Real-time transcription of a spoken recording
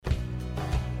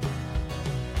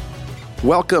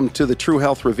Welcome to the True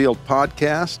Health Revealed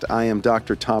podcast. I am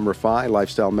Dr. Tom Rafai,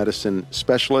 lifestyle medicine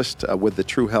specialist with the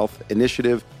True Health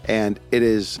Initiative, and it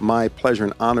is my pleasure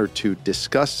and honor to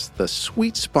discuss the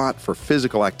sweet spot for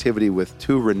physical activity with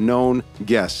two renowned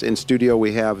guests. In studio,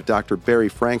 we have Dr. Barry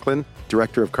Franklin,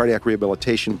 Director of Cardiac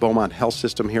Rehabilitation, Beaumont Health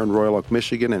System here in Royal Oak,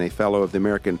 Michigan, and a Fellow of the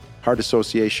American Heart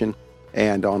Association.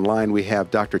 And online, we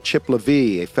have Dr. Chip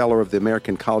Levy, a Fellow of the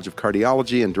American College of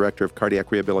Cardiology and Director of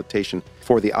Cardiac Rehabilitation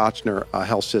for the Ochsner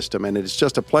Health System. And it is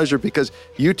just a pleasure because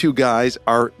you two guys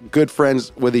are good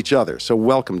friends with each other. So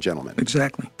welcome, gentlemen.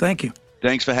 Exactly. Thank you.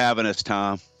 Thanks for having us,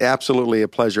 Tom. Absolutely a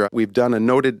pleasure. We've done a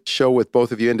noted show with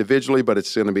both of you individually, but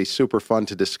it's going to be super fun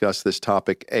to discuss this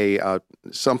topic,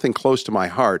 something close to my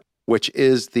heart, which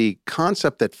is the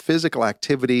concept that physical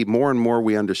activity, more and more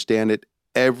we understand it,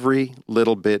 every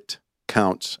little bit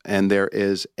counts. And there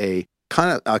is a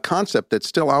concept that's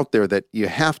still out there that you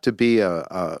have to be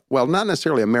well, not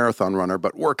necessarily a marathon runner,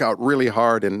 but work out really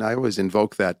hard. And I always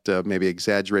invoke that maybe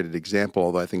exaggerated example,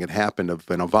 although I think it happened, of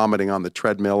vomiting on the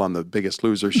treadmill on the Biggest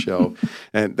Loser show.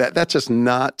 And that's just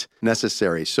not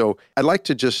necessary. So I'd like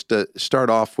to just start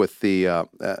off with the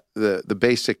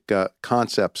basic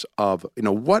concepts of,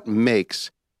 what makes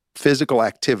physical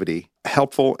activity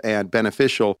helpful and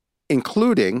beneficial,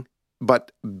 including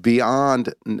but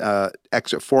beyond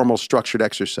formal structured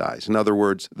exercise. In other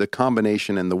words, the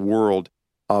combination in the world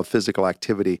of physical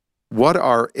activity. What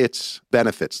are its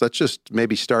benefits? Let's just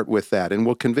maybe start with that. And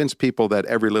we'll convince people that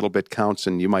every little bit counts,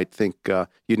 and you might think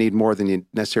you need more than you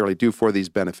necessarily do for these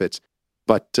benefits.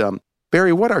 But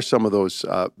Barry, what are some of those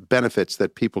benefits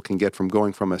that people can get from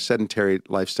going from a sedentary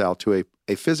lifestyle to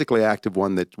a physically active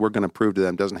one that we're going to prove to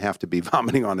them doesn't have to be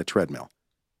vomiting on a treadmill?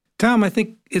 Tom, I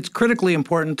think it's critically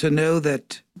important to know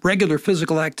that regular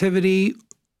physical activity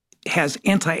has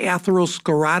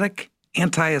anti-atherosclerotic,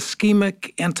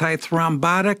 anti-ischemic,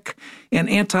 anti-thrombotic, and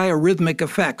anti-arrhythmic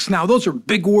effects. Now, those are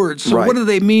big words, so What do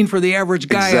they mean for the average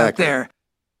guy out there?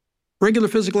 Regular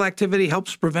physical activity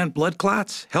helps prevent blood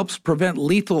clots, helps prevent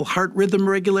lethal heart rhythm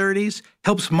irregularities,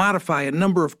 helps modify a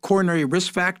number of coronary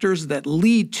risk factors that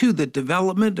lead to the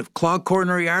development of clogged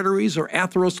coronary arteries or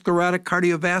atherosclerotic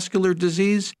cardiovascular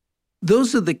disease.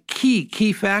 Those are the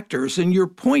key factors, and your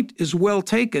point is well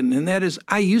taken, and that is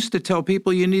I used to tell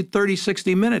people you need 30,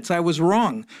 60 minutes. I was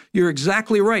wrong. You're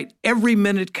exactly right. Every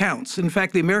minute counts. In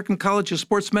fact, the American College of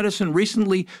Sports Medicine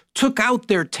recently took out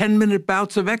their 10-minute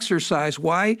bouts of exercise.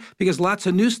 Why? Because lots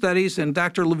of new studies, and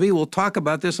Dr. Levy will talk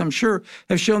about this, I'm sure,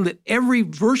 have shown that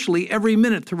virtually every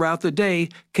minute throughout the day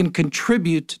can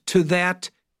contribute to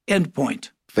that endpoint.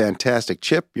 Fantastic.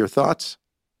 Chip, your thoughts?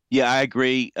 Yeah, I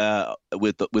agree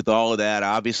with all of that.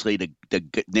 Obviously, the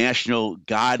national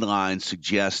guidelines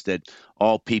suggest that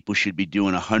all people should be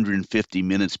doing 150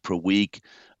 minutes per week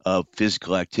of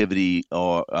physical activity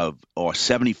or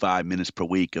 75 minutes per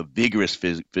week of vigorous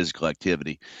physical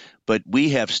activity. But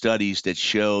we have studies that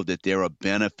show that there are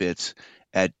benefits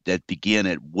that begin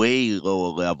at way lower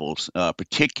levels,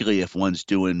 particularly if one's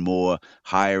doing more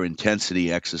higher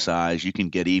intensity exercise. You can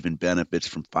get even benefits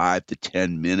from 5 to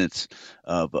 10 minutes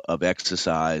of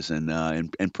exercise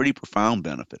and pretty profound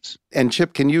benefits. And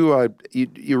Chip, can you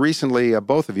recently,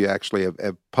 both of you actually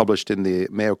have published in the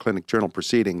Mayo Clinic Journal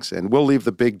Proceedings, and we'll leave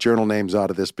the big journal names out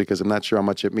of this because I'm not sure how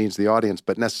much it means to the audience,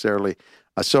 but necessarily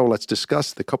so. Let's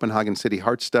discuss the Copenhagen City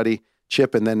Heart Study,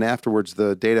 Chip, and then afterwards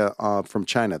the data from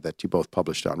China that you both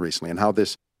published on recently and how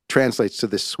this translates to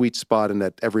this sweet spot and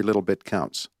that every little bit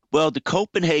counts. Well, the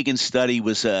Copenhagen study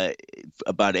was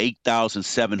about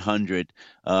 8,700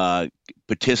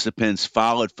 participants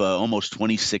followed for almost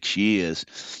 26 years,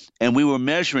 and we were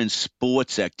measuring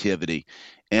sports activity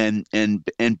and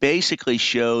basically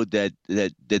showed that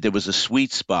there was a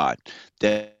sweet spot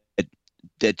that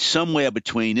somewhere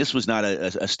between, this was not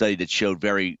a study that showed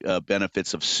very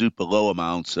benefits of super low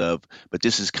amounts of, but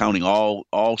this is counting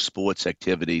all sports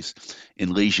activities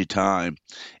in leisure time.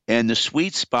 And the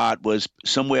sweet spot was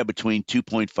somewhere between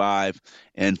 2.5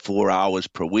 and 4 hours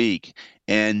per week.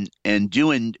 And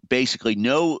doing basically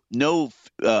no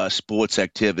sports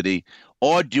activity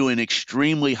or doing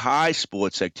extremely high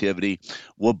sports activity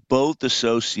were both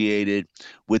associated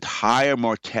with higher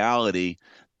mortality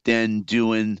than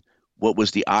doing what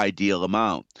was the ideal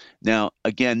amount. Now,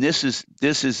 again, this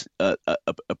is a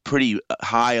pretty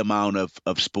high amount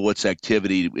of sports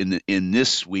activity in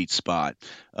this sweet spot.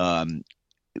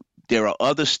 There are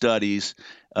other studies,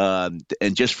 and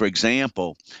just for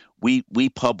example, we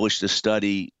published a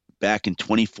study back in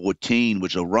 2014,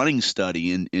 which was a running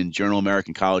study in Journal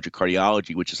American College of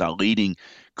Cardiology, which is our leading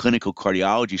clinical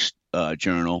cardiology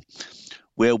journal,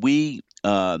 where we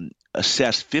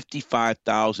assessed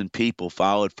 55,000 people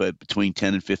followed for between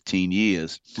 10 and 15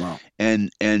 years. Wow.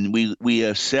 And we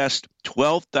assessed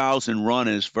 12,000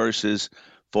 runners versus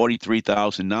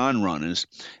 43,000 non-runners,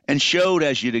 and showed,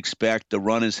 as you'd expect, the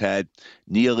runners had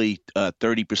nearly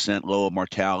 30% lower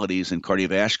mortalities and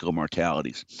cardiovascular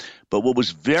mortalities. But what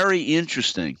was very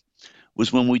interesting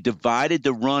was when we divided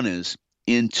the runners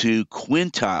into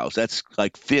quintiles, that's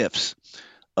like fifths,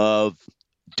 of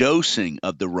dosing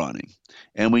of the running.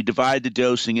 And we divided the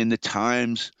dosing into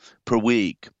times per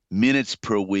week, minutes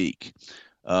per week,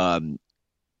 the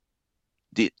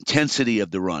intensity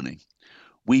of the running.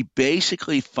 We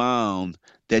basically found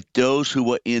that those who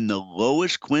were in the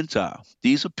lowest quintile,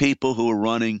 these are people who are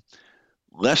running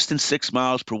less than 6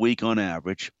 miles per week on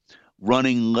average,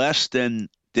 running less than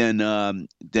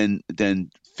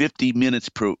 50 minutes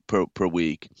per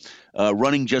week,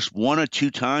 running just 1 or 2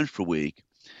 times per week,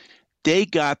 they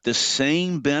got the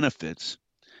same benefits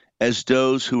as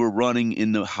those who were running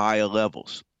in the higher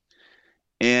levels.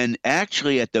 And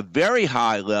actually, at the very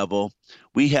high level,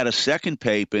 we had a second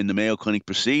paper in the Mayo Clinic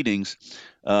Proceedings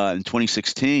in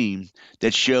 2016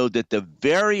 that showed that the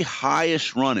very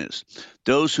highest runners,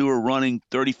 those who were running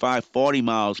 35, 40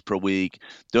 miles per week,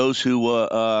 those who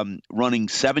were running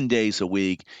 7 days a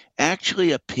week,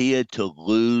 actually appeared to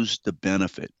lose the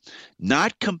benefit.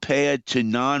 Not compared to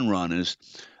non-runners,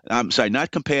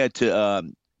 not compared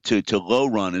to low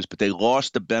runners, but they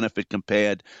lost the benefit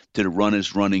compared to the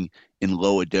runners running in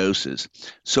lower doses.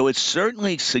 So it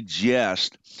certainly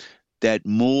suggests that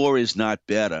more is not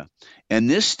better. And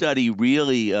this study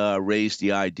really raised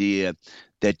the idea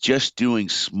that just doing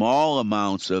small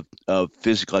amounts of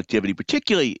physical activity,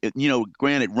 particularly,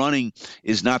 granted, running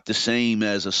is not the same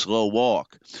as a slow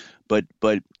walk, but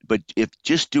if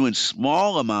just doing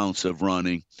small amounts of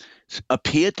running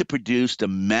appeared to produce the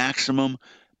maximum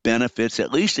benefits,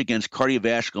 at least against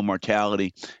cardiovascular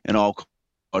mortality and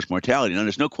all-cause mortality. Now,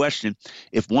 there's no question,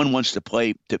 if one wants to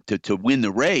play to win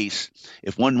the race,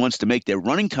 if one wants to make their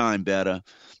running time better,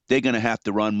 they're going to have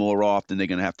to run more often. They're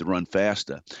going to have to run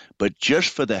faster. But just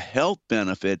for the health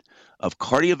benefit of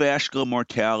cardiovascular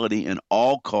mortality and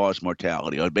all-cause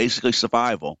mortality, or basically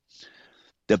survival,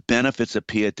 the benefits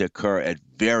appear to occur at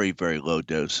very, very low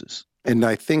doses. And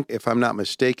I think, if I'm not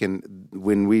mistaken,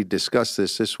 when we discussed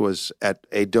this, this was at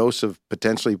a dose of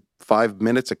potentially 5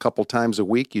 minutes a couple times a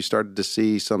week. You started to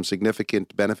see some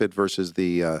significant benefit versus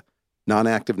the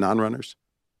non-active non-runners?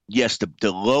 Yes,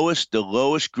 the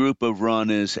lowest group of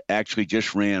runners actually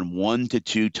just ran 1 to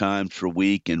 2 times per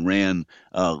week and ran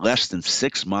less than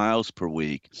 6 miles per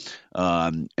week,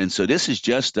 and so this is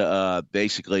just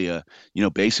basically a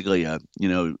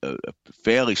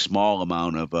fairly small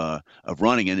amount of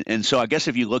running, and so I guess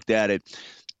if you looked at it,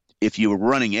 if you were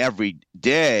running every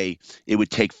day, it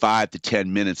would take 5 to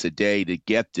 10 minutes a day to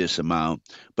get this amount,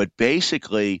 but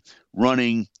basically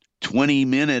running 20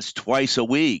 minutes twice a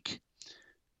week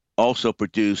also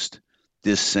produced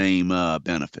this same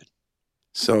benefit.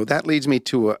 So that leads me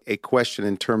to a question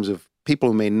in terms of people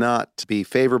who may not be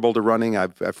favorable to running.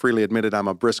 I've freely admitted I'm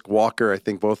a brisk walker. I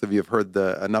think both of you have heard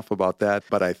enough about that,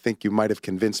 but I think you might have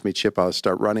convinced me, Chip, I'll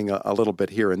start running a little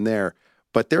bit here and there.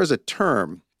 But there's a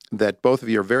term that both of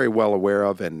you are very well aware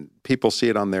of, and people see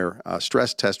it on their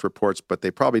stress test reports, but they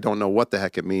probably don't know what the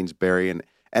heck it means, Barry,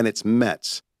 and it's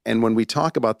METs. And when we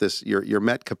talk about this, your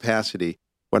MET capacity,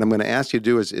 what I'm going to ask you to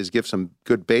do is give some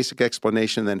good basic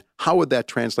explanation. Then how would that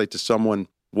translate to someone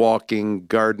walking,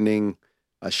 gardening,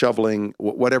 shoveling,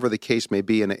 whatever the case may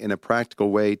be, in a practical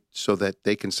way, so that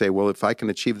they can say, well, if I can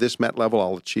achieve this MET level,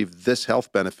 I'll achieve this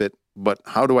health benefit. But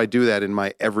how do I do that in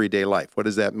my everyday life? What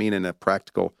does that mean in a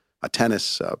practical,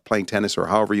 playing tennis, or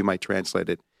however you might translate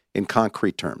it in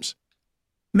concrete terms?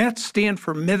 METs stand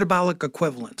for metabolic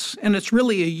equivalents, and it's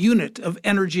really a unit of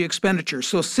energy expenditure.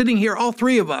 So sitting here, all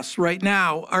three of us right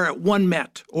now are at 1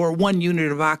 MET, or 1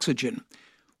 unit of oxygen.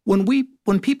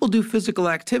 When people do physical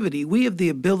activity, we have the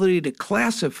ability to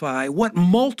classify what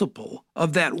multiple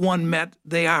of that 1 MET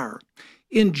they are.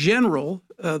 In general,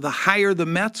 the higher the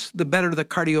METs, the better the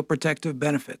cardioprotective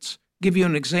benefits. Give you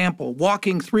an example.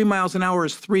 Walking 3 miles an hour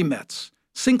is 3 METs.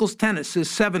 Singles tennis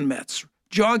is 7 METs.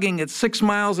 Jogging at 6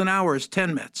 miles an hour is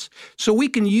 10 METs. So we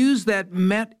can use that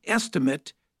MET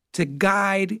estimate to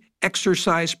guide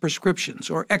exercise prescriptions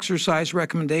or exercise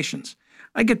recommendations.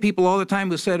 I get people all the time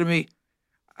who say to me,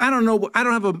 I don't know, I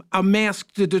don't have a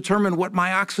mask to determine what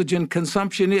my oxygen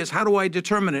consumption is. How do I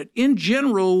determine it? In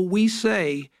general,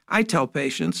 I tell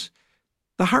patients,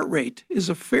 the heart rate is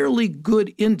a fairly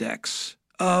good index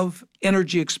of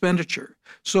energy expenditure.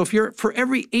 So if for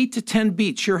every 8 to 10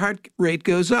 beats, your heart rate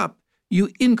goes up, you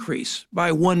increase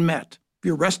by 1 MET. If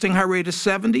your resting heart rate is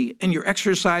 70 and your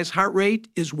exercise heart rate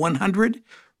is 100,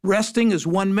 resting is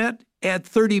 1 met, add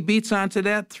 30 beats onto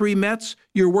that, 3 mets,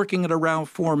 you're working at around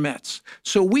 4 mets.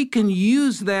 So we can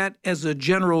use that as a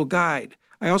general guide.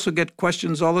 I also get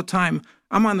questions all the time.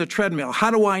 I'm on the treadmill. How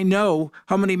do I know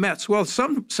how many mets? Well,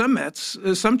 some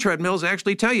treadmills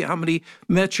actually tell you how many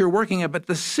mets you're working at. But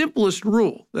the simplest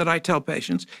rule that I tell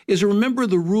patients is remember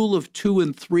the rule of 2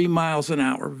 and 3 miles an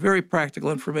hour. Very practical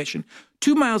information.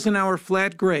 2 miles an hour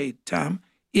flat grade, Tom,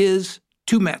 is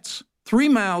 2 mets. 3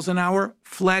 miles an hour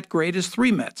flat grade is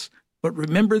 3 mets. But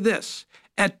remember this.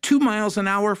 At 2 miles an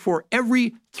hour, for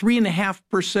every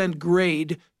 3.5%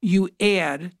 grade you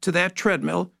add to that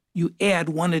treadmill, you add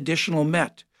 1 additional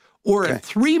met. Or at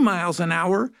 3 miles an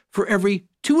hour, for every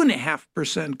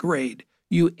 2.5% grade,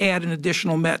 you add an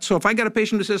additional met. So if I got a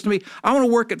patient who says to me, I want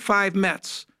to work at 5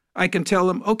 mets, I can tell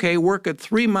them, okay, work at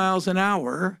 3 miles an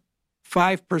hour,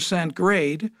 5%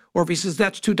 grade. Or if he says,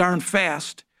 that's too darn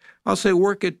fast, I'll say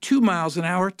work at 2 miles an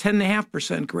hour,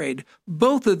 10.5% grade.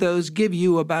 Both of those give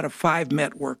you about a 5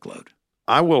 met workload.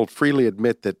 I will freely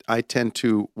admit that I tend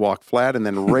to walk flat and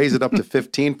then raise it up to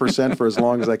 15% for as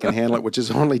long as I can handle it, which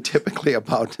is only typically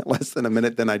about less than a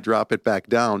minute. Then I drop it back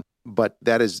down. But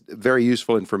that is very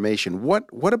useful information.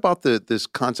 What about this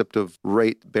concept of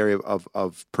rate, Barry,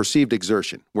 of perceived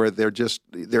exertion, where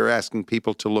they're asking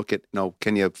people to look at,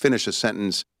 can you finish a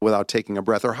sentence without taking a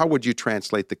breath? Or how would you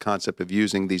translate the concept of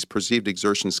using these perceived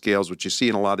exertion scales, which you see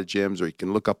in a lot of gyms or you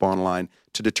can look up online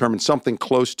to determine something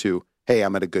close to, hey,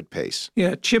 I'm at a good pace?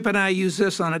 Yeah, Chip and I use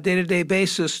this on a day-to-day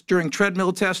basis during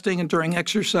treadmill testing and during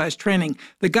exercise training.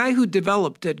 The guy who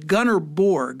developed it, Gunnar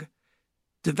Borg,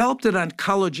 developed it on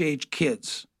college-age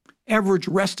kids. Average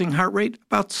resting heart rate,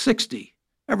 about 60.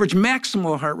 Average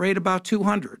maximal heart rate, about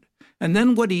 200. And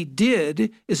then what he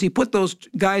did is he put those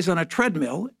guys on a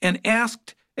treadmill and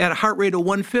asked at a heart rate of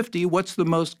 150, what's the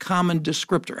most common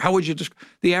descriptor? How would you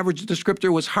the average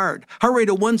descriptor was hard. Heart rate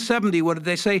of 170, what did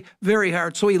they say? Very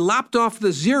hard. So he lopped off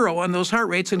the 0 on those heart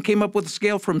rates and came up with a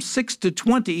scale from 6 to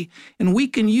 20, and we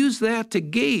can use that to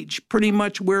gauge pretty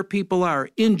much where people are.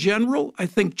 In general, I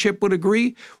think Chip would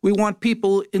agree, we want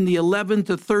people in the 11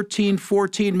 to 13,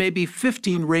 14, maybe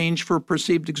 15 range for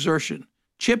perceived exertion.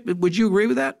 Chip, would you agree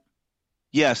with that?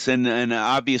 Yes, and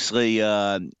obviously,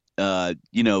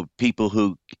 people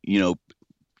who,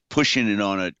 pushing it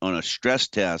on a stress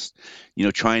test,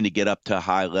 trying to get up to a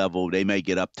high level, they may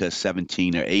get up to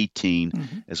 17 or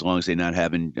 18 as long as they're not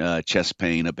having chest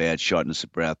pain or bad shortness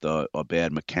of breath or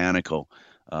bad mechanical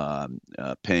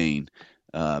pain.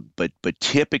 But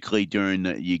typically during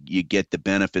you get the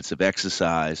benefits of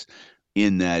exercise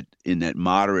in that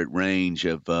moderate range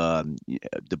of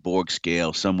the Borg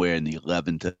scale, somewhere in the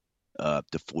 11 to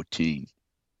 14.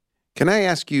 Can I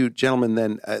ask you, gentlemen,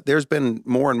 then, there's been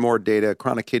more and more data,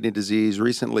 chronic kidney disease,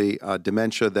 recently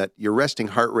dementia, that your resting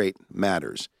heart rate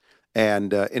matters.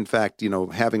 And in fact,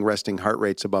 having resting heart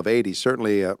rates above 80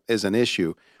 certainly is an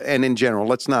issue. And in general,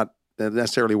 let's not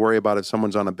necessarily worry about if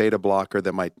someone's on a beta blocker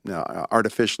that might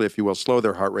artificially, if you will, slow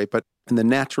their heart rate. But in the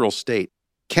natural state,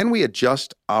 can we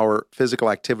adjust our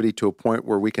physical activity to a point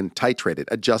where we can titrate it,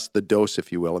 adjust the dose,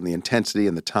 if you will, and the intensity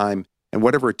and the time and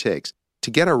whatever it takes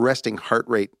to get our resting heart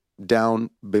rate down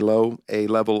below a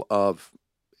level of,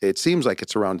 it seems like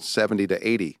it's around 70 to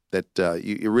 80, that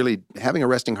you're really having a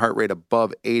resting heart rate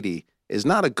above 80 is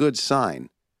not a good sign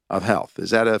of health. Is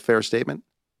that a fair statement?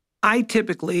 I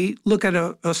typically look at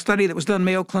a study that was done in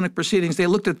Mayo Clinic Proceedings. They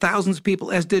looked at thousands of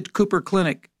people, as did Cooper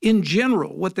Clinic. In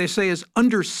general, what they say is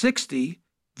under 60,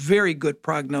 very good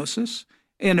prognosis.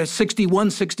 And a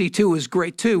 61, 62 is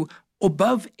great too.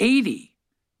 Above 80,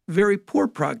 very poor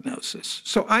prognosis.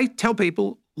 So I tell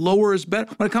people, lower is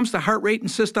better. When it comes to heart rate and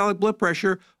systolic blood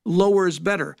pressure, lower is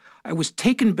better. I was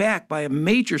taken back by a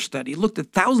major study, looked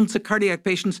at thousands of cardiac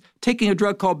patients taking a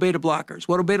drug called beta blockers.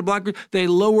 What are beta blockers? They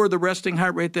lower the resting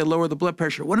heart rate, they lower the blood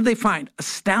pressure. What did they find?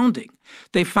 Astounding.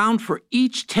 They found for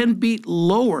each 10-beat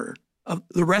lower of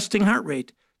the resting heart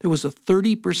rate, there was a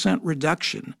 30%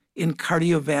 reduction in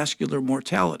cardiovascular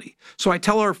mortality. So I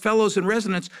tell our fellows and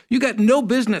residents, you got no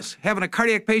business having a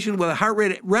cardiac patient with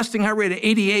a resting heart rate of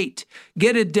 88.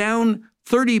 Get it down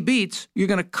 30 beats, you're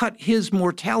going to cut his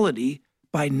mortality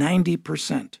by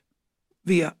 90%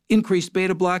 via increased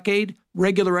beta blockade,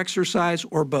 regular exercise,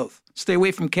 or both. Stay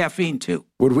away from caffeine too.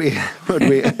 Would we?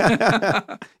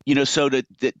 So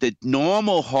the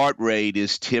normal heart rate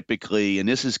is typically, and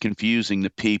this is confusing to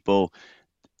people,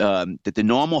 that the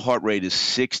normal heart rate is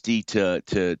 60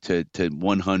 to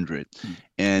 100,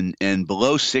 and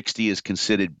below 60 is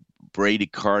considered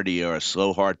bradycardia, or a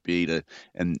slow heartbeat,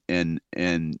 and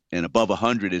above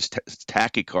 100 is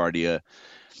tachycardia.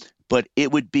 but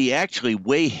it would be actually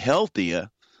way healthier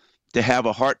to have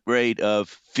a heart rate of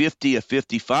 50 or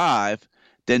 55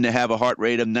 than to have a heart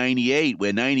rate of 98,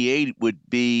 where 98 would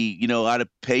be, a lot of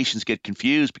patients get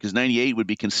confused because 98 would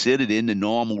be considered in the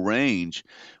normal range,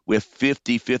 where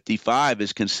 50, 55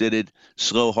 is considered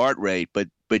slow heart rate. But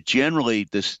generally,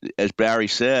 this, as Barry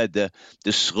said, the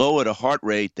slower the heart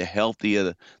rate, the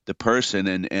healthier the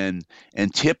person, and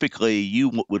typically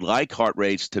you would like heart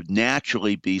rates to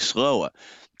naturally be slower.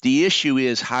 The issue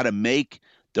is how to make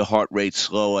the heart rate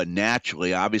slower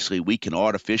naturally. Obviously, we can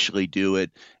artificially do it,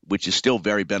 which is still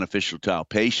very beneficial to our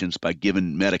patients by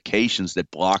giving medications that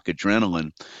block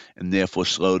adrenaline and therefore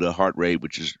slow the heart rate,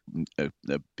 which is a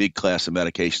big class of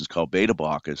medications called beta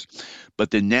blockers.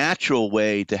 But the natural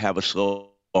way to have a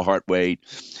slow heart rate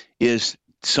is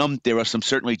there are some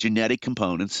certainly genetic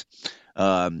components.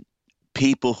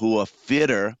 People who are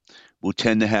fitter will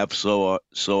tend to have slower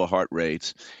heart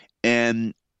rates.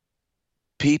 And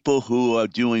people who are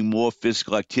doing more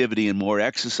physical activity and more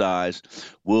exercise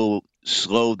will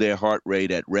slow their heart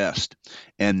rate at rest.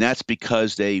 And that's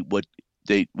because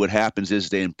what happens is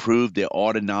they improve their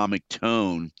autonomic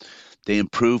tone. They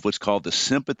improve what's called the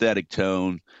sympathetic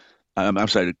tone.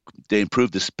 They improve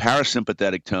this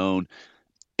parasympathetic tone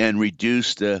and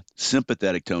reduce the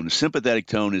sympathetic tone. The sympathetic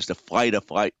tone is the fight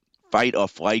or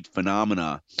flight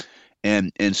phenomena.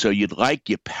 And so you'd like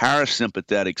your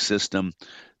parasympathetic system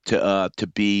to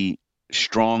be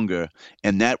stronger,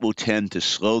 and that will tend to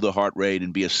slow the heart rate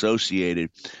and be associated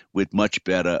with much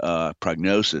better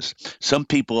prognosis. Some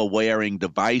people are wearing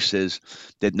devices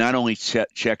that not only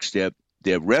checks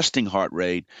their resting heart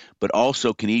rate, but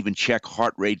also can even check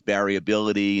heart rate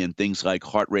variability and things like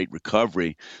heart rate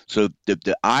recovery. So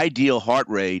the ideal heart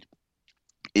rate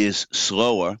is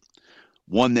slower,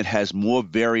 one that has more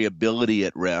variability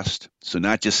at rest, so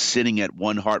not just sitting at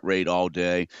one heart rate all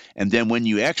day. And then when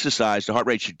you exercise, the heart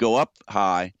rate should go up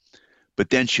high, but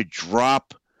then should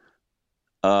drop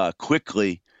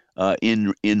quickly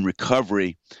in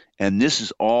recovery. And this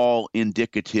is all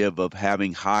indicative of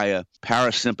having higher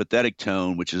parasympathetic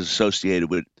tone, which is associated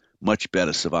with much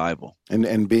better survival.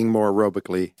 And being more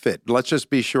aerobically fit. Let's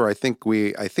just be sure. I think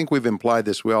we've implied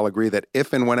this. We all agree that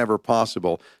if and whenever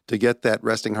possible, to get that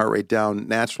resting heart rate down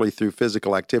naturally through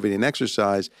physical activity and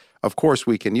exercise, of course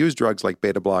we can use drugs like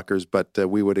beta blockers, but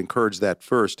we would encourage that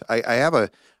first. I have a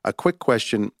quick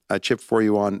question, Chip, for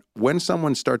you on when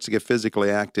someone starts to get physically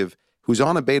active who's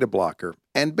on a beta blocker,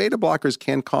 and beta blockers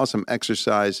can cause some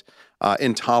exercise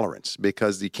intolerance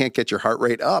because you can't get your heart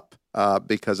rate up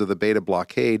because of the beta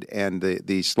blockade and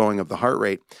the slowing of the heart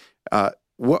rate.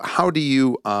 How do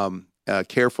you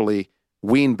carefully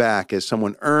wean back as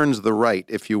someone earns the right,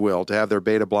 if you will, to have their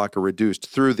beta blocker reduced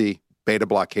through the beta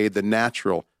blockade, the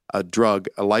natural drug,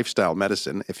 a lifestyle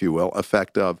medicine, if you will,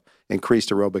 effect of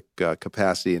increased aerobic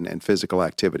capacity and physical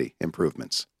activity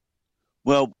improvements?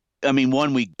 Well, I mean,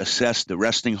 one, we assess the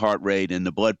resting heart rate and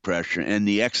the blood pressure and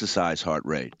the exercise heart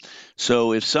rate.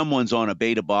 So if someone's on a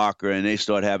beta blocker and they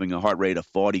start having a heart rate of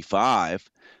 45,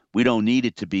 we don't need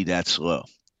it to be that slow,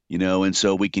 and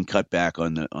so we can cut back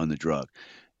on the drug.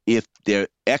 If their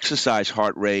exercise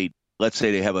heart rate, let's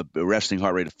say they have a resting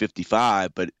heart rate of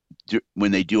 55, but when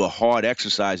they do a hard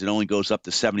exercise, it only goes up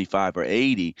to 75 or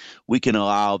 80, we can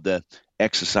allow the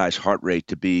exercise heart rate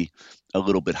to be a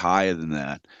little bit higher than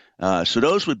that. So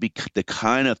those would be the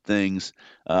kind of things,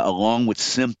 along with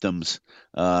symptoms,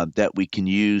 that we can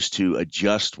use to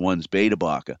adjust one's beta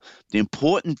blocker. The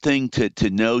important thing to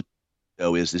note,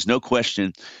 though, is there's no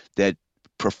question that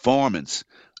performance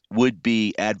would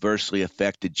be adversely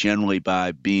affected generally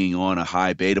by being on a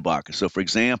high beta blocker. So, for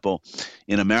example,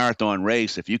 in a marathon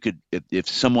race, if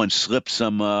someone slips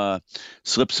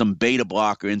some beta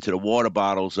blocker into the water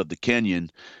bottles of the Kenyan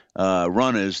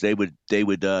runners, they would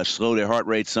slow their heart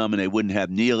rate some, and they wouldn't have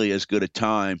nearly as good a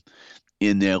time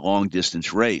in their long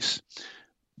distance race.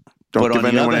 Don't give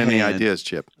anyone any ideas,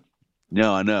 Chip.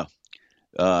 No, I know.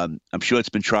 I'm sure it's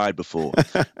been tried before.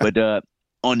 But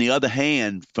on the other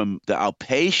hand, from our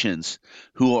patients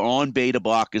who are on beta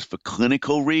blockers for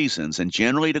clinical reasons, and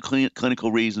generally the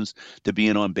clinical reasons to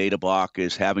being on beta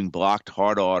blockers, having blocked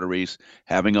heart arteries,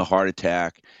 having a heart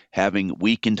attack, having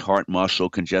weakened heart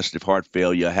muscle, congestive heart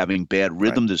failure, having bad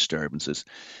rhythm disturbances,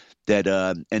 that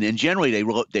and generally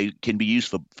they can be used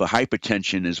for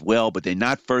hypertension as well, but they're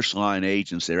not first line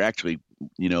agents. They're actually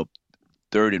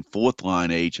third and fourth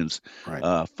line agents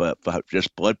for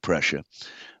just blood pressure.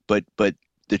 But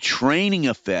the training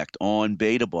effect on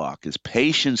beta blockers,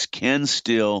 patients can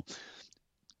still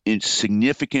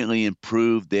significantly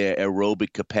improve their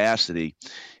aerobic capacity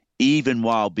even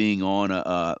while being on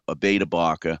a beta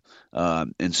blocker.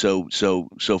 And so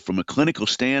from a clinical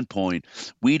standpoint,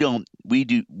 we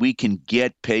can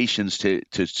get patients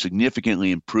to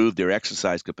significantly improve their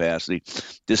exercise capacity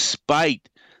despite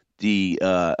the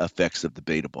effects of the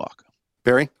beta blocker.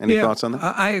 Barry, any thoughts on that?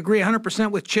 I agree 100%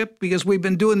 with Chip because we've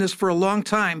been doing this for a long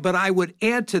time. But I would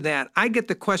add to that, I get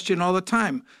the question all the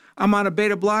time. I'm on a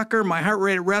beta blocker. My heart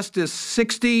rate at rest is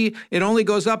 60. It only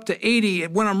goes up to 80.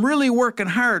 When I'm really working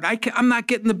hard, I'm not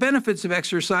getting the benefits of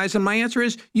exercise. And my answer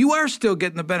is, you are still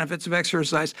getting the benefits of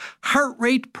exercise. Heart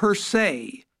rate per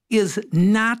se is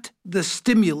not the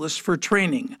stimulus for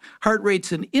training. Heart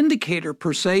rate's an indicator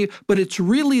per se, but it's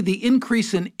really the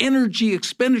increase in energy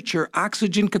expenditure,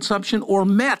 oxygen consumption, or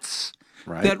METs.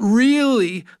 Right. That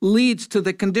really leads to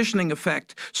the conditioning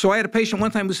effect. So I had a patient one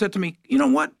time who said to me, you know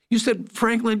what? You said,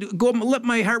 Franklin, go let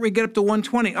my heart rate get up to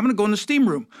 120. I'm going to go in the steam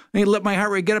room. And let my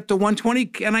heart rate get up to 120.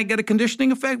 Can I get a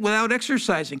conditioning effect without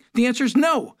exercising? The answer is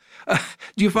no.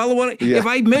 Do you follow what? Yeah. If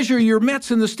I measure your METs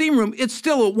in the steam room, it's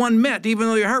still at 1 MET, even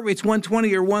though your heart rate's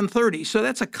 120 or 130. So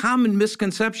that's a common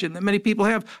misconception that many people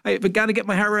have. I've got to get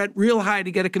my heart rate real high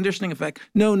to get a conditioning effect.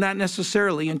 No, not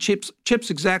necessarily. And Chip's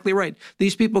exactly right.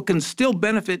 These people can still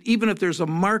benefit even if there's a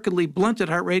markedly blunted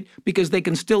heart rate because they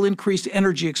can still increase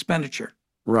energy expenditure.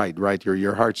 Right.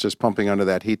 Your heart's just pumping under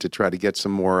that heat to try to get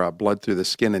some more blood through the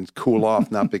skin and cool off,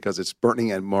 not because it's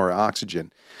burning and more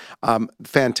oxygen.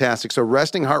 Fantastic. So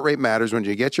resting heart rate matters. When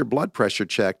you get your blood pressure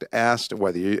checked, ask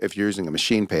whether if you're using a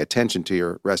machine, pay attention to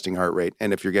your resting heart rate.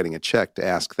 And if you're getting it checked,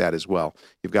 ask that as well.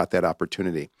 You've got that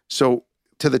opportunity. So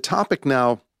to the topic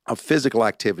now of physical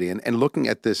activity and looking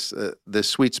at this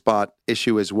sweet spot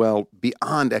issue as well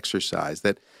beyond exercise,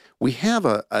 that we have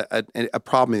a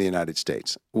problem in the United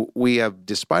States. We have,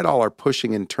 despite all our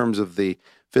pushing in terms of the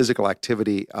physical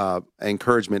activity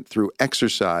encouragement through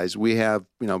exercise, we have,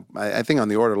 I think on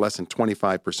the order of less than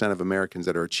 25% of Americans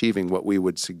that are achieving what we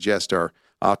would suggest are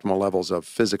optimal levels of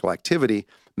physical activity,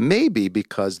 maybe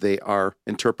because they are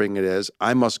interpreting it as,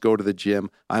 I must go to the gym,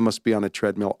 I must be on a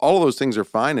treadmill. All of those things are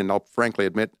fine, and I'll frankly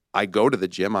admit, I go to the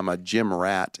gym. I'm a gym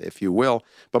rat, if you will.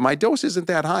 But my dose isn't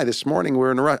that high. This morning,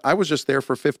 I was just there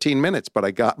for 15 minutes, but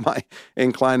I got my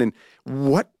incline. And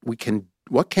what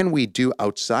can we do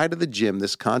outside of the gym,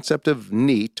 this concept of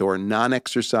NEAT, or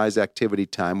non-exercise activity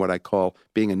time, what I call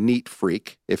being a NEAT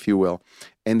freak, if you will.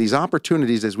 And these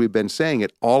opportunities, as we've been saying,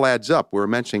 it all adds up. We're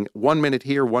mentioning 1 minute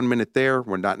here, 1 minute there.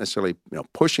 We're not necessarily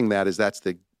pushing that as that's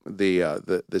the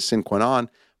sine qua non.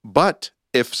 But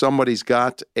if somebody's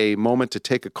got a moment to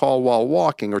take a call while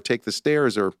walking, or take the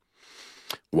stairs, or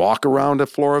walk around the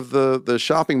floor of the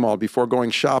shopping mall before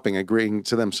going shopping, agreeing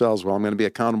to themselves, well, I'm going to be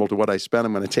accountable to what I spend.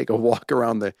 I'm going to take a walk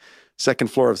around the second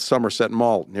floor of Somerset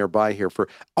Mall nearby here. For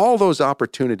all those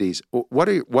opportunities, what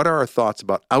are our thoughts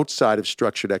about outside of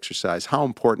structured exercise? How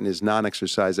important is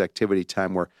non-exercise activity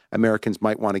time, where Americans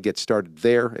might want to get started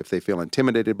there if they feel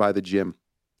intimidated by the gym,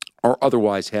 or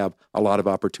otherwise have a lot of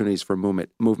opportunities for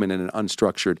movement in an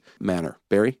unstructured manner?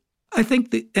 Barry? I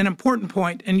think an important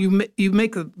point, and you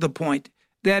make the point,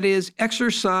 that is,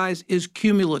 exercise is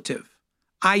cumulative.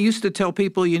 I used to tell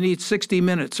people you need 60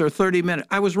 minutes or 30 minutes.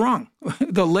 I was wrong.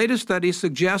 The latest studies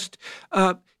suggest,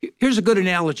 here's a good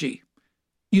analogy.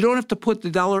 You don't have to put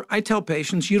I tell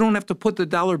patients, you don't have to put the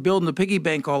dollar bill in the piggy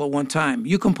bank all at one time.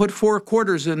 You can put 4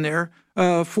 quarters in there,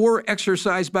 4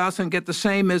 exercise bouts, and get the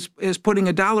same as putting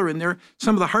 $1 in there.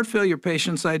 Some of the heart failure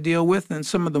patients I deal with and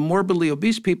some of the morbidly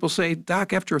obese people say,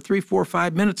 Doc, after 3, 4,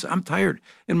 5 minutes, I'm tired.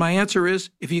 And my answer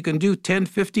is, if you can do 10,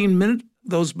 15 minutes,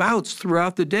 those bouts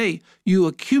throughout the day, you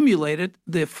accumulate it.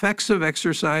 The effects of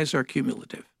exercise are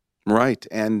cumulative. Right.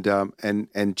 And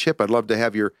Chip, I'd love to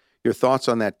have your thoughts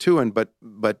on that too.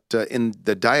 But in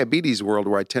the diabetes world,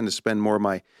 where I tend to spend more of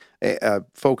my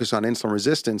focus on insulin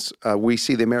resistance, we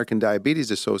see the American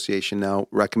Diabetes Association now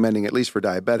recommending, at least for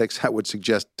diabetics, I would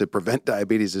suggest to prevent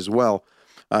diabetes as well,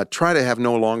 try to have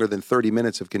no longer than 30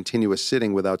 minutes of continuous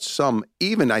sitting without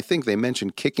even I think they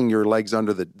mentioned kicking your legs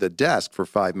under the desk for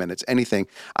 5 minutes, anything.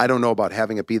 I don't know about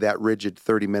having it be that rigid,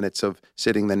 30 minutes of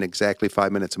sitting, then exactly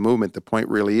 5 minutes of movement. The point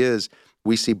really is,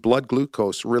 we see blood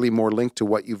glucose really more linked to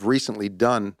what you've recently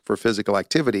done for physical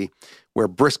activity, where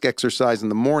brisk exercise in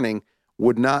the morning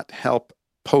would not help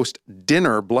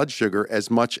post-dinner blood sugar as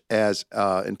much as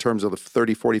in terms of the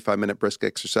 30, 45-minute brisk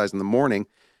exercise in the morning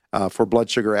for blood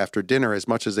sugar after dinner, as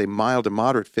much as a mild to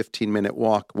moderate 15-minute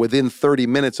walk within 30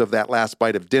 minutes of that last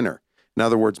bite of dinner. In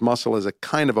other words, muscle is a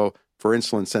kind of for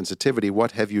insulin sensitivity,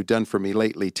 what have you done for me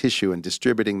lately tissue, and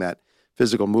distributing that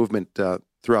physical movement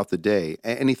throughout the day.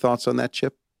 Any thoughts on that,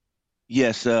 Chip?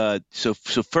 Yes. So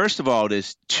first of all,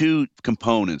 there's two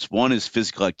components. One is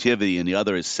physical activity, and the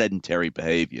other is sedentary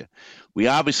behavior. We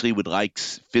obviously would like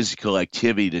physical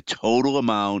activity, the total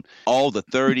amount, all the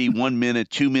 30, 1 minute,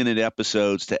 2 minute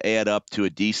episodes to add up to a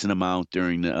decent amount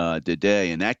during the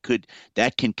day, and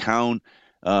that can count.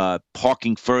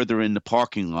 Parking further in the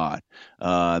parking lot,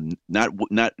 not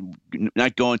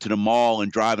going to the mall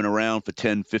and driving around for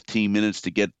 10, 15 minutes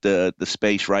to get the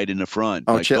space right in the front.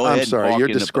 Oh, Like, Chip, go I'm ahead and sorry. park You're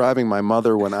in the describing my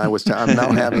mother when I was. I'm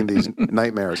now having these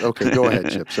nightmares. Okay, go ahead,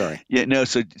 Chip. Sorry. Yeah, no.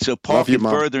 So Love you, parking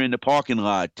Mom. further in the parking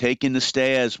lot, taking the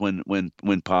stairs when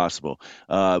possible.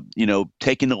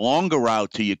 Taking the longer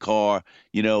route to your car.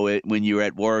 When you're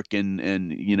at work and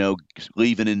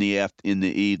leaving in the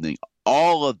evening.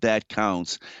 All of that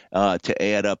counts to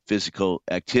add up physical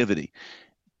activity.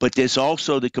 But there's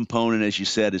also the component, as you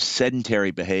said, is sedentary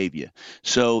behavior.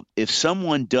 So if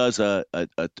someone does a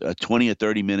 20 or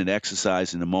 30-minute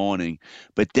exercise in the morning,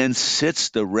 but then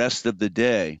sits the rest of the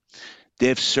day,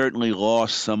 they've certainly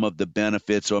lost some of the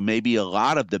benefits, or maybe a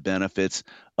lot of the benefits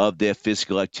of their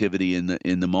physical activity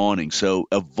in the morning. So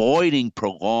avoiding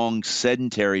prolonged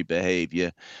sedentary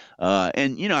behavior,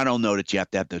 and I don't know that you have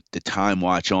to have the time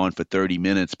watch on for 30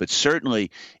 minutes, but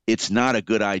certainly it's not a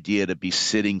good idea to be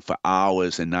sitting for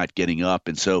hours and not getting up.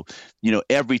 And so,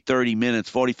 every 30 minutes,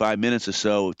 45 minutes or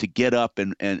so, to get up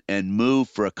and move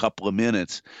for a couple of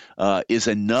minutes is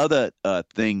another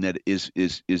thing that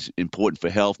is important for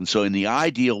health. And so in the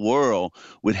ideal world,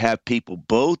 would have people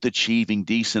both achieving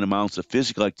decent amounts of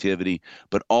physical activity,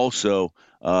 but also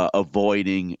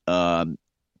avoiding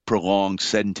prolonged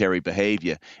sedentary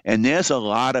behavior. And there's a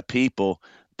lot of people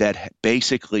that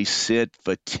basically sit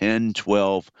for 10,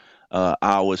 12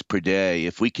 hours per day.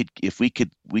 If we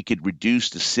could reduce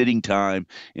the sitting time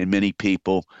in many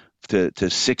people to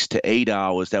 6 to 8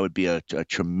 hours, that would be a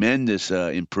tremendous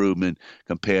improvement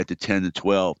compared to 10 to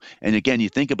 12. And again, you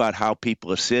think about how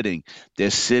people are sitting. They're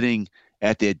sitting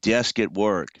at their desk at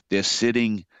work. They're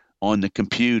sitting on the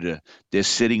computer. They're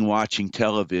sitting watching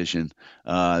television.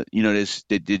 They're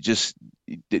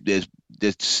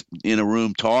in a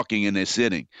room talking and they're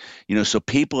sitting. So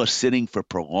people are sitting for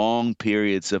prolonged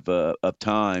periods of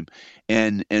time.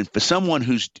 And for someone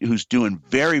who's doing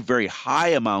very, very high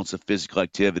amounts of physical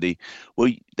activity,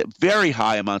 very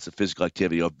high amounts of physical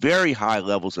activity or very high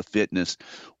levels of fitness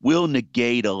will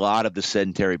negate a lot of the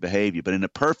sedentary behavior. But in a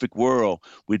perfect world,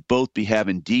 we'd both be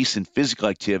having decent physical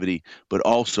activity, but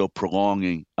also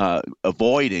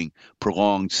avoiding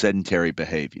prolonged sedentary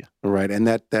behavior. Right, and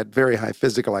that very high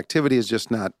physical activity is just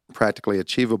not practically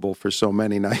achievable for so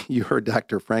many. Now, you heard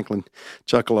Dr. Franklin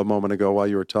chuckle a moment ago while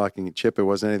you were talking. Chip, it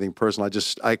wasn't anything personal.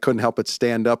 I couldn't help but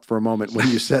stand up for a moment when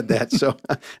you said that. So,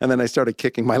 and then I started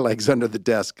kicking my legs under the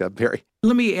desk. Barry.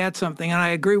 Let me add something, and I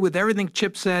agree with everything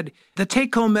Chip said. The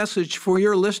take-home message for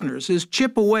your listeners is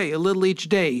chip away a little each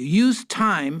day. Use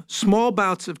time, small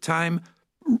bouts of time,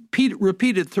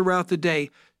 repeated throughout the day.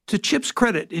 To Chip's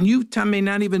credit, and you may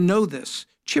not even know this,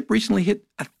 Chip recently hit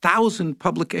 1,000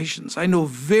 publications. I know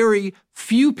very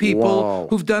few people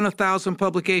who've done 1,000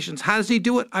 publications. How does he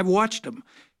do it? I've watched him.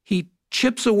 He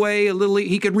chips away a little.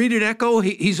 He can read an echo.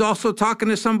 He's also talking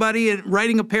to somebody and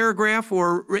writing a paragraph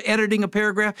or editing a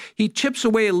paragraph. He chips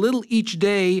away a little each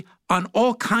day on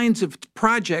all kinds of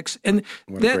projects, and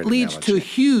that leads to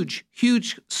huge,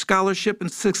 huge scholarship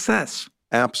and success.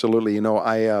 Absolutely.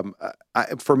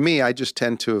 For me, I just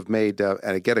tend to have made, and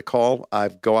I get a call, I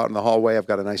go out in the hallway, I've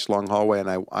got a nice long hallway,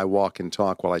 and I walk and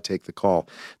talk while I take the call.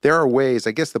 There are ways,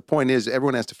 I guess the point is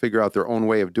everyone has to figure out their own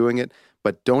way of doing it,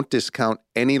 but don't discount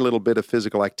any little bit of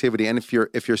physical activity. And if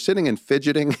you're sitting and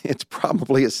fidgeting, it's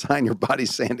probably a sign your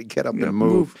body's saying to get up and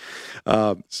move.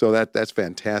 So that's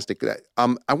fantastic.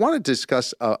 I want to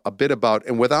discuss a bit about,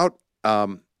 and without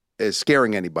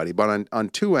scaring anybody, but on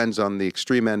two ends, on the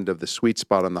extreme end of the sweet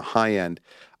spot, on the high end,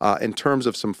 in terms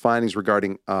of some findings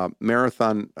regarding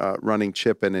marathon running,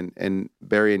 Chip, and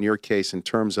Barry, in your case, in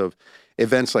terms of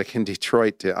events like in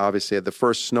Detroit, obviously the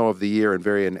first snow of the year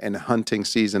and hunting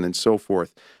season and so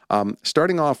forth.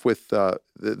 Starting off with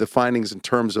the findings in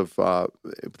terms of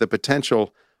the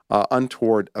potential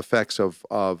untoward effects of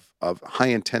high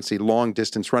intensity, long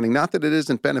distance running. Not that it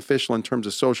isn't beneficial in terms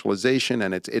of socialization,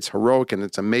 and it's heroic, and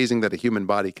it's amazing that a human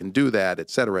body can do that, et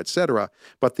cetera,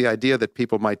 but the idea that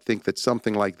people might think that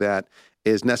something like that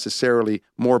is necessarily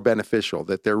more beneficial,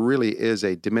 that there really is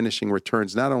a diminishing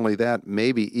returns. Not only that,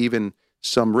 maybe even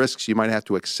some risks you might have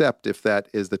to accept if that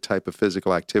is the type of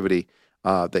physical activity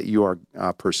that you are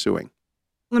pursuing.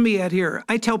 Let me add here,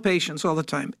 I tell patients all the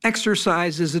time,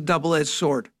 exercise is a double-edged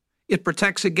sword. It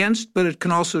protects against, but it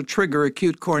can also trigger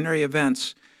acute coronary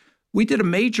events. We did a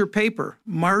major paper,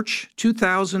 March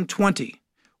 2020,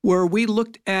 where we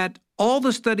looked at all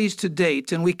the studies to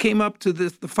date, and we came up to the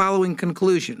following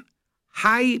conclusion.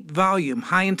 High volume,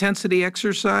 high intensity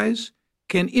exercise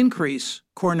can increase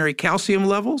coronary calcium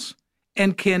levels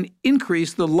and can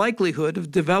increase the likelihood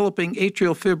of developing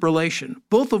atrial fibrillation,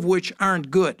 both of which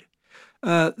aren't good.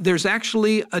 There's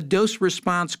actually a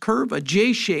dose-response curve, a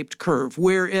J-shaped curve,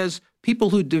 whereas people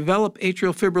who develop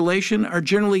atrial fibrillation are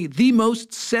generally the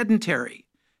most sedentary.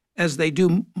 As they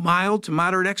do mild to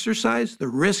moderate exercise, the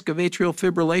risk of atrial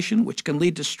fibrillation, which can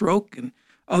lead to stroke and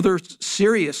other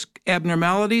serious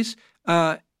abnormalities,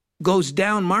 goes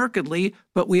down markedly,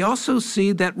 but we also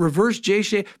see that reverse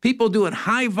J-shape, people doing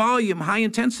high volume, high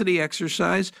intensity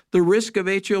exercise, the risk of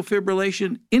atrial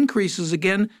fibrillation increases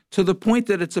again to the point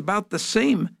that it's about the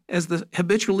same as the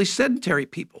habitually sedentary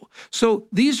people. So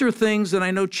these are things that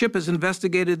I know Chip has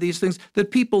investigated, these things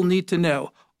that people need to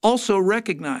know. Also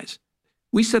recognize,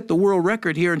 we set the world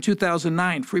record here in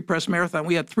 2009, Free Press Marathon.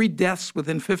 We had 3 deaths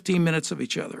within 15 minutes of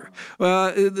each other.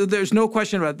 There's no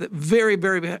question about that. Very,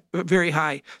 very, very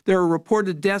high. There are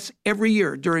reported deaths every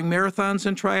year during marathons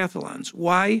and triathlons.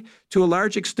 Why? To a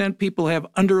large extent, people have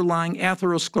underlying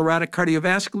atherosclerotic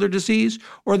cardiovascular disease,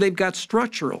 or they've got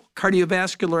structural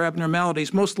cardiovascular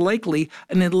abnormalities, most likely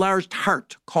an enlarged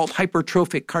heart called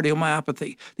hypertrophic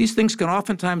cardiomyopathy. These things can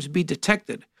oftentimes be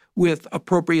detected with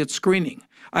appropriate screening.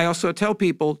 I also tell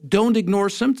people, don't ignore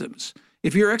symptoms.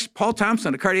 If you're Paul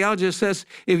Thompson, a cardiologist, says,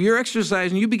 if you're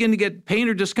exercising, you begin to get pain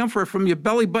or discomfort from your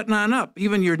belly button on up,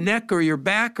 even your neck or your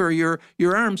back or your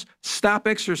arms, stop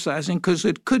exercising because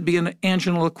it could be an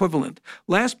anginal equivalent.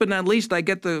 Last but not least, I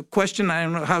get the question, I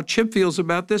don't know how Chip feels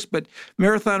about this, but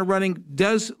marathon running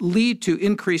does lead to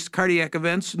increased cardiac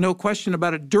events, no question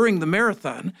about it, during the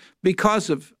marathon because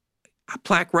of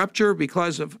plaque rupture,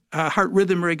 because of heart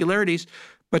rhythm irregularities.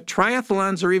 But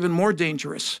triathlons are even more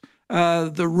dangerous.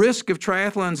 The risk of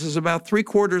triathlons is about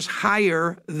 3/4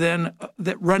 higher than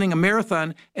that running a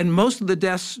marathon, and most of the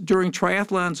deaths during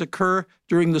triathlons occur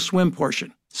during the swim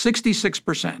portion.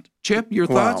 66%. Chip, your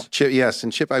thoughts? Wow. Chip, yes,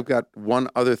 and Chip, I've got one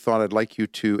other thought I'd like you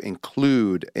to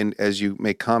include, and as you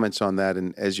make comments on that,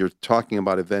 and as you're talking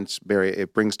about events, Barry,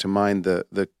 it brings to mind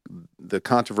the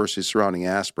controversy surrounding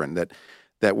aspirin,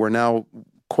 that we're now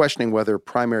questioning whether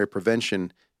primary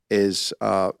prevention is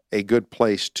a good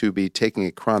place to be taking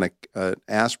a chronic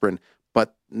aspirin.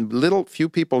 But few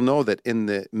people know that in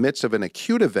the midst of an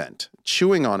acute event,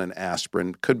 chewing on an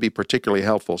aspirin could be particularly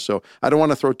helpful. So I don't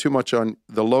want to throw too much on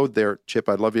the load there, Chip.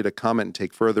 I'd love you to comment and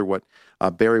take further what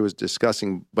Barry was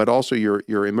discussing, but also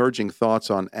your emerging thoughts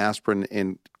on aspirin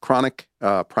in chronic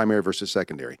primary versus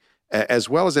secondary, as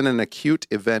well as in an acute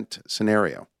event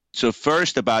scenario. So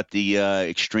first about the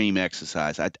extreme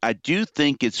exercise, I do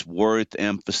think it's worth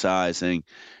emphasizing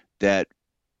that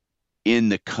in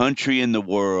the country and the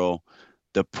world,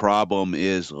 the problem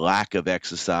is lack of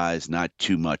exercise, not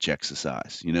too much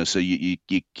exercise. So you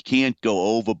can't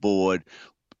go overboard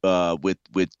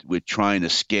with trying to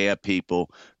scare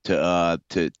people to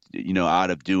out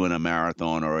of doing a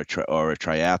marathon or a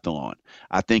triathlon.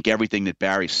 I think everything that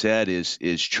Barry said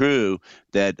is true,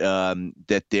 that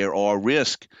there are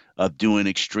risks of doing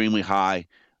extremely high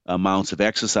amounts of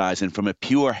exercise, and from a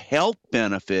pure health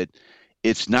benefit,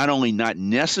 it's not only not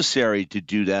necessary to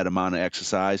do that amount of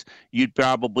exercise, you'd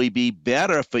probably be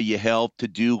better for your health to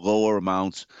do lower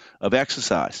amounts of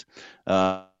exercise.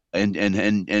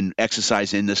 And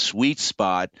exercise in the sweet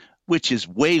spot, which is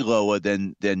way lower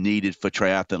than needed for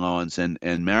triathlons and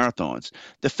marathons.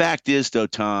 The fact is, though,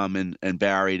 Tom and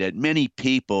Barry, that many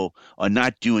people are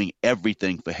not doing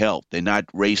everything for health. They're not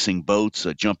racing boats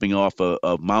or jumping off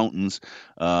of mountains,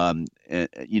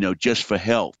 just for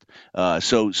health.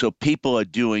 So people are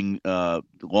doing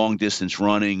long distance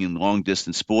running and long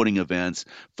distance sporting events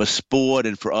for sport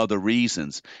and for other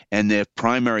reasons, and their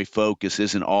primary focus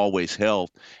isn't always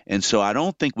health. And so I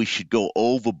don't think we should go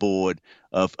overboard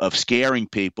of scaring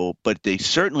people, but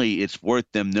it's worth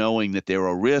them knowing that there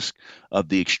are risks of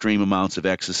the extreme amounts of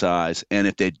exercise, and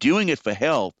if they're doing it for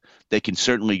health, they can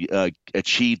certainly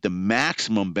achieve the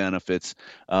maximum benefits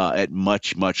at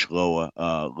much, much lower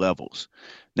levels.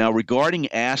 Now,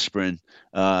 regarding aspirin,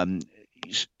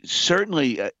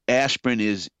 certainly aspirin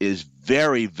is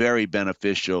very, very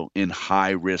beneficial in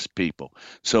high-risk people.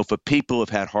 So for people who have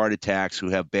had heart attacks, who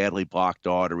have badly blocked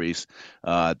arteries,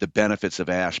 the benefits of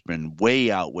aspirin way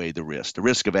outweigh the risk. The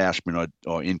risk of aspirin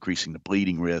are increasing the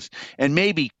bleeding risk, and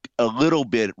maybe a little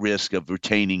bit risk of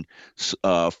retaining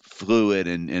fluid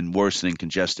and worsening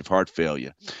congestive heart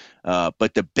failure.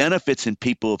 But the benefits in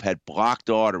people who've had blocked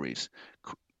arteries,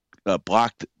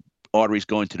 blocked arteries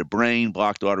going to the brain,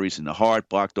 blocked arteries in the heart,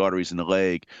 blocked arteries in the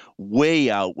leg, way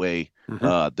outweigh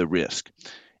the risk.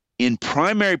 In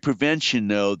primary prevention,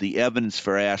 though, the evidence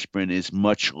for aspirin is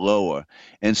much lower,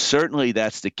 and certainly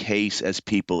that's the case as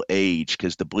people age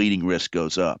because the bleeding risk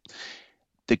goes up.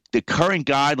 The current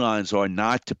guidelines are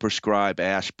not to prescribe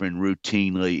aspirin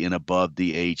routinely in above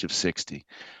the age of 60.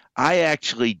 I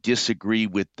actually disagree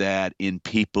with that in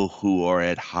people who are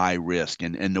at high risk.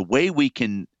 And the way we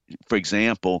can, for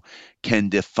example, can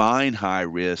define high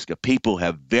risk of people who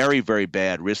have very, very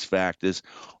bad risk factors,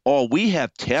 or we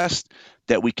have tests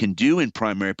that we can do in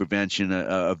primary prevention.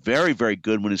 A very, very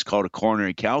good one is called a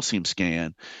coronary calcium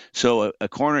scan. So a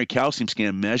coronary calcium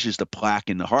scan measures the plaque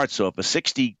in the heart. So if a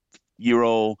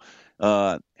 60-year-old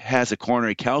has a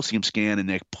coronary calcium scan and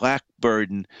their plaque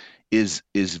burden is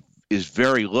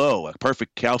very low, a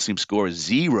perfect calcium score is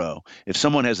 0. If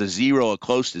someone has a 0 or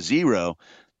close to 0,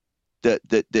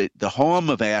 the harm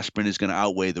of aspirin is going to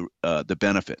outweigh the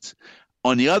benefits.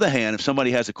 On the other hand, if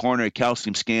somebody has a coronary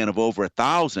calcium scan of over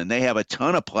 1,000, they have a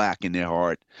ton of plaque in their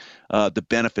heart, the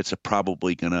benefits are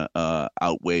probably going to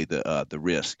outweigh the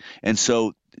risk. And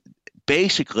so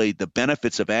basically the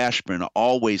benefits of aspirin are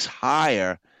always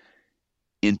higher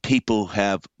in people who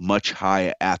have much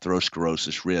higher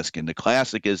atherosclerosis risk. And the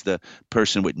classic is the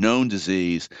person with known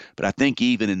disease, but I think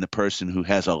even in the person who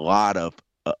has a lot of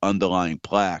underlying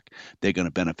plaque, they're going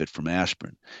to benefit from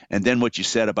aspirin. And then what you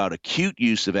said about acute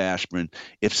use of aspirin,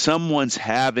 if someone's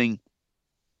having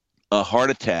a heart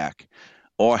attack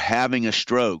or having a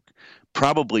stroke,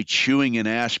 probably chewing an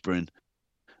aspirin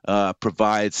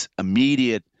provides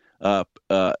immediate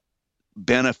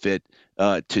benefit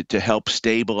to help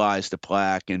stabilize the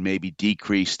plaque and maybe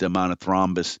decrease the amount of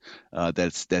thrombus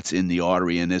that's in the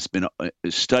artery. And there's been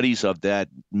studies of that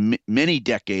many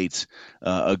decades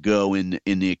ago in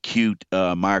the acute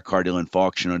myocardial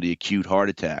infarction or the acute heart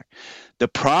attack. The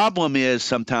problem is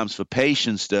sometimes for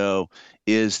patients, though,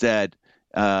 is that,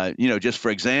 just for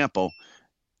example,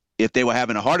 if they were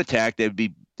having a heart attack, it'd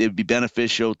be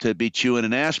beneficial to be chewing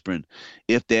an aspirin.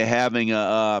 If they're having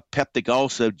a peptic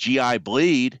ulcer, GI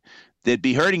bleed, they'd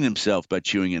be hurting themselves by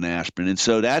chewing an aspirin. And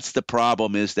so that's the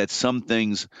problem, is that some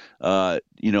things, are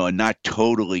not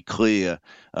totally clear.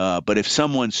 But if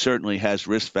someone certainly has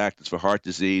risk factors for heart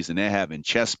disease and they're having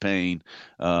chest pain,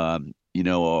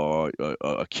 or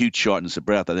acute shortness of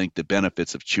breath, I think the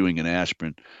benefits of chewing an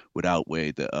aspirin would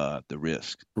outweigh the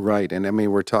risk. Right. And I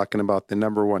mean, we're talking about the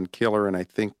number one killer, and I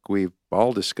think we've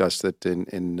all discussed that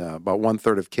in about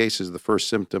 1/3 of cases, the first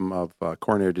symptom of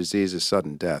coronary disease is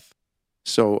sudden death.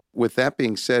 So with that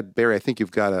being said, Barry, I think you've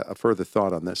got a further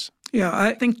thought on this. Yeah,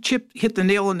 I think Chip hit the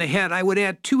nail on the head. I would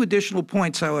add 2 additional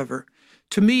points, however.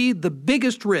 To me, the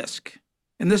biggest risk,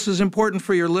 and this is important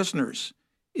for your listeners,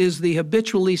 is the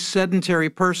habitually sedentary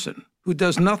person who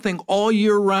does nothing all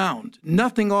year round,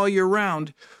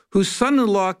 whose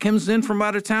son-in-law comes in from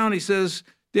out of town. He says,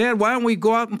 "Dad, why don't we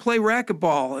go out and play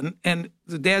racquetball?" And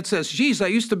the dad says, "Geez, I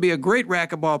used to be a great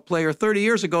racquetball player 30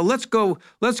 years ago. Let's go.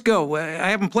 I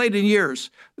haven't played in years."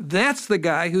 That's the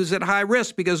guy who's at high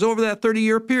risk, because over that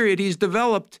 30-year period, he's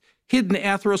developed hidden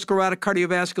atherosclerotic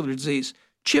cardiovascular disease.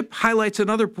 Chip highlights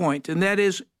another point, and that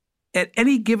is, at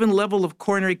any given level of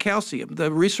coronary calcium,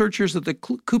 the researchers at the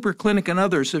Cooper Clinic and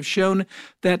others have shown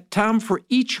that, Tom, for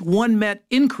each 1 MET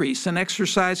increase in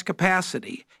exercise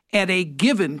capacity at a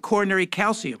given coronary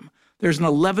calcium, there's an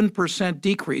 11%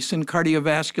 decrease in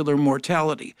cardiovascular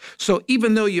mortality. So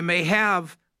even though you may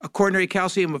have a coronary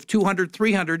calcium of 200,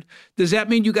 300, does that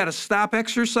mean you got to stop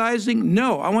exercising?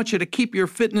 No, I want you to keep your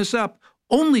fitness up.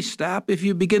 Only stop if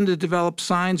you begin to develop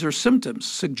signs or symptoms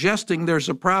suggesting there's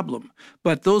a problem.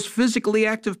 But those physically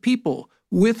active people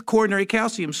with coronary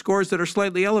calcium scores that are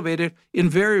slightly elevated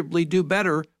invariably do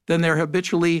better than their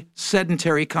habitually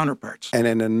sedentary counterparts. And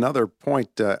in another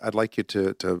point, I'd like you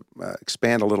to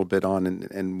expand a little bit on,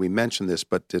 and we mentioned this,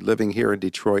 but living here in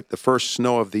Detroit, the first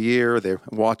snow of the year, they're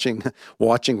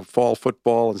watching fall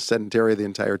football and sedentary the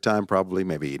entire time, probably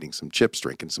maybe eating some chips,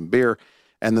 drinking some beer.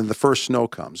 And then the first snow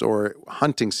comes, or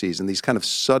hunting season, these kind of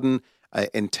sudden,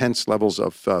 intense levels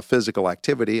of physical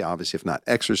activity, obviously if not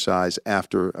exercise,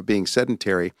 after being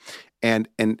sedentary. And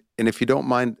if you don't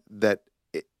mind that,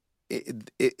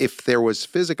 if there was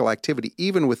physical activity,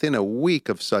 even within a week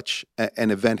of such an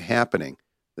event happening,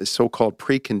 the so-called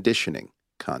preconditioning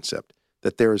concept,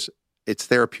 that it's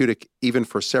therapeutic even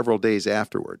for several days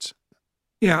afterwards.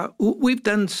 Yeah, we've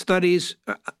done studies.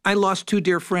 I lost 2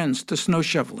 dear friends to snow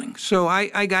shoveling. So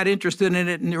I got interested in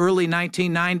it in the early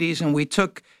 1990s, and we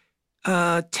took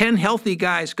 10 healthy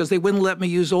guys, because they wouldn't let me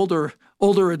use older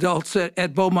older adults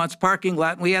at Beaumont's parking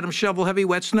lot, and we had them shovel heavy,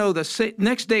 wet snow. The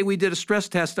next day, we did a stress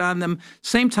test on them,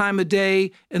 same time of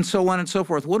day, and so on and so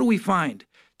forth. What do we find?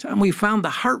 Tom, we found the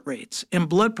heart rates and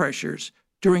blood pressures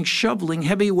during shoveling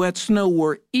heavy, wet snow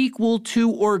were equal to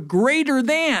or greater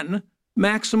than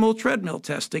maximal treadmill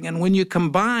testing. And when you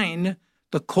combine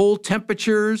the cold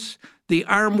temperatures, the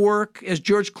arm work, as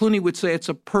George Clooney would say, it's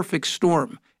a perfect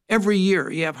storm. Every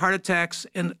year you have heart attacks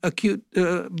and acute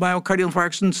myocardial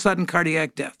infarction, sudden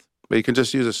cardiac death. But you can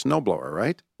just use a snowblower,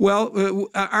 right? Well,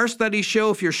 our studies show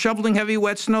if you're shoveling heavy,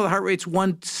 wet snow, the heart rate's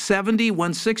 170,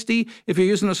 160. If you're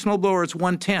using a snowblower, it's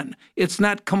 110. It's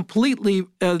not completely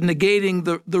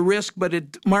negating the risk, but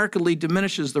it markedly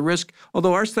diminishes the risk.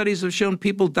 Although our studies have shown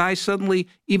people die suddenly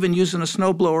even using a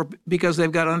snowblower because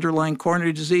they've got underlying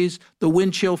coronary disease, the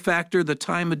wind chill factor, the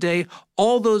time of day,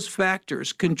 all those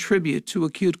factors contribute to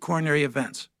acute coronary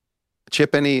events.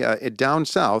 Chip, any down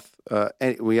south,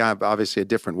 we have obviously a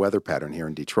different weather pattern here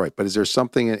in Detroit, but is there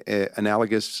something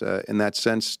analogous in that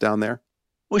sense down there?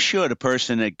 Well, sure. The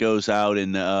person that goes out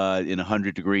in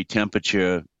 100-degree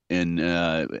temperature and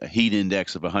a heat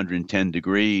index of 110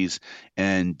 degrees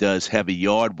and does heavy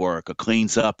yard work or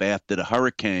cleans up after the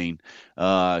hurricane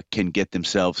can get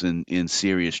themselves in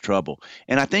serious trouble.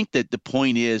 And I think that the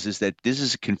point is that this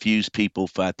has confused people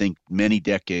for, I think, many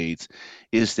decades,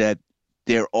 is that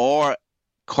there are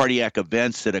cardiac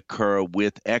events that occur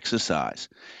with exercise.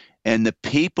 And the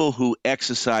people who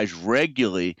exercise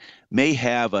regularly may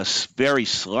have a very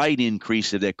slight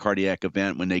increase of their cardiac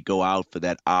event when they go out for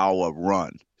that hour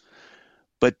run.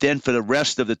 But then for the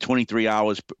rest of the 23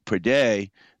 hours per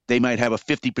day, they might have a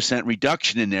 50%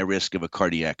 reduction in their risk of a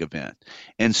cardiac event.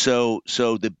 And so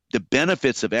the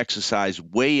benefits of exercise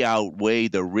way outweigh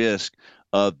the risk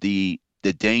of the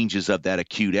dangers of that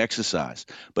acute exercise.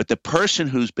 But the person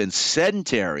who's been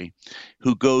sedentary,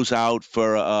 who goes out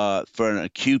for an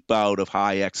acute bout of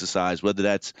high exercise, whether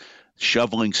that's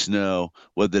shoveling snow,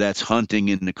 whether that's hunting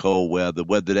in the cold weather,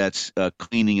 whether that's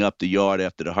cleaning up the yard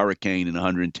after the hurricane in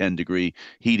 110-degree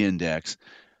heat index,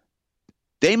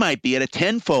 they might be at a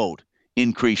tenfold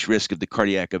increased risk of the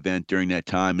cardiac event during that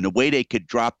time. And the way they could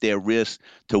drop their risk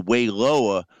to way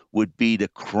lower would be to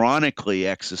chronically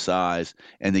exercise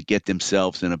and to get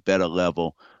themselves in a better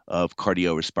level of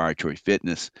cardiorespiratory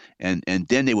fitness. And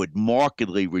then they would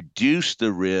markedly reduce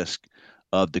the risk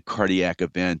of the cardiac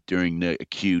event during the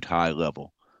acute high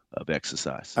level of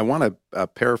exercise. I want to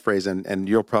paraphrase, and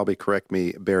you'll probably correct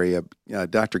me, Barry.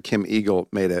 Dr. Kim Eagle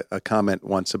made a comment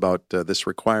once about this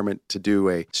requirement to do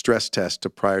a stress test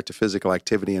prior to physical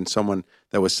activity in someone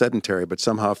that was sedentary, but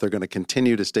somehow if they're going to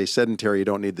continue to stay sedentary, you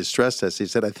don't need the stress test. He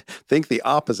said, I think the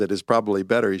opposite is probably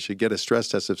better. You should get a stress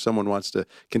test if someone wants to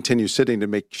continue sitting to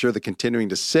make sure that continuing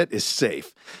to sit is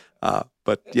safe.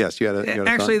 But yes, you had a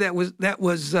actually thought? that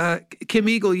was Kim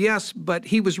Eagle, yes, but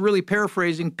he was really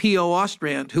paraphrasing P.O.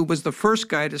 Ostrand, who was the first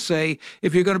guy to say,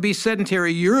 if you're going to be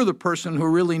sedentary, you're the person who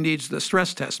really needs the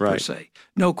stress test, per se.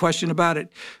 No question about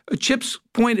it. Chip's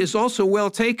point is also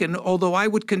well taken, although I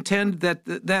would contend that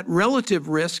that relative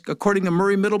risk, according to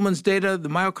Murray Middleman's data, the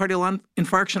myocardial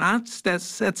infarction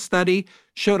onset study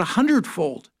showed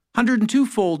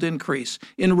 102-fold increase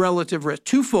in relative risk.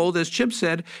 Twofold, as Chip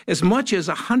said, as much as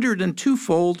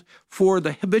 102-fold for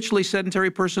the habitually sedentary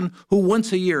person who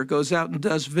once a year goes out and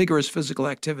does vigorous physical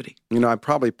activity. You know, I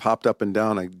probably popped up and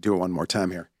down. I do it one more time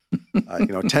here.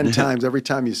 10 times. Every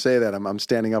time you say that, I'm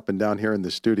standing up and down here in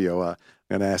the studio. I'm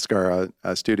going to ask our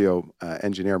studio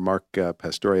engineer, Mark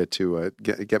Pastoria, to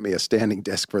get me a standing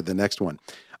desk for the next one.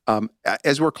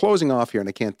 As we're closing off here, and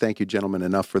I can't thank you gentlemen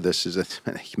enough for this, is a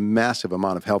massive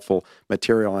amount of helpful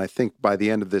material, and I think by the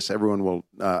end of this, everyone will,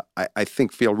 I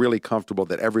think, feel really comfortable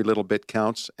that every little bit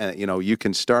counts. And you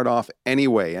can start off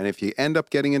anyway, and if you end up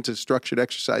getting into structured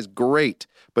exercise, great,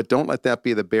 but don't let that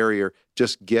be the barrier.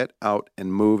 Just get out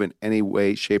and move in any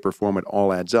way, shape, or form. It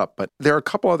all adds up. But there are a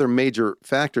couple other major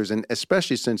factors, and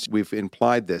especially since we've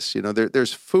implied this,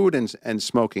 there's food and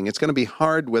smoking. It's going to be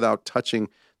hard without touching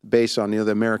based on the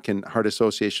American Heart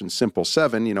Association Simple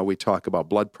 7. We talk about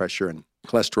blood pressure and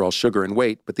cholesterol, sugar, and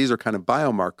weight, but these are kind of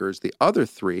biomarkers. The other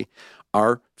three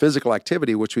are physical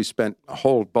activity, which we spent a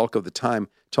whole bulk of the time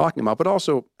talking about, but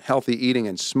also healthy eating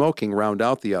and smoking round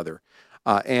out the other.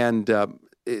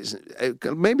 Is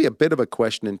maybe a bit of a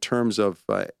question in terms of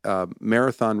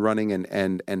marathon running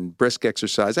and brisk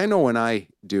exercise. I know when I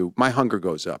do, my hunger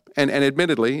goes up. And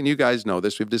admittedly, and you guys know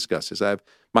this, we've discussed this, I have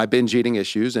my binge eating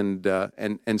issues and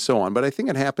so on. But I think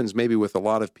it happens maybe with a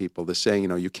lot of people, the saying,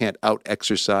 you can't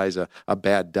out-exercise a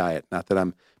bad diet. Not that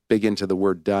I'm big into the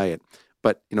word diet.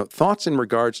 But, thoughts in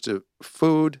regards to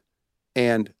food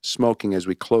and smoking as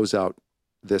we close out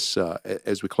this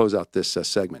as we close out this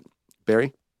segment.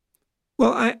 Barry?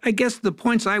 Well, I guess the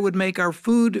points I would make are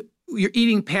your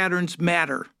eating patterns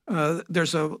matter.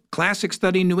 There's a classic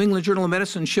study, New England Journal of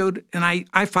Medicine showed, and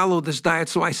I follow this diet,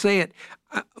 so I say it,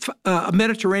 a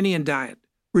Mediterranean diet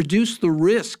reduced the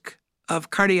risk of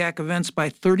cardiac events by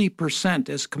 30%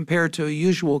 as compared to a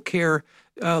usual care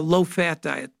low-fat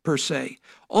diet per se.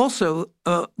 Also,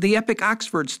 the EPIC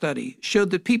Oxford study showed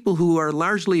that people who are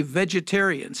largely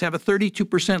vegetarians have a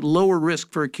 32% lower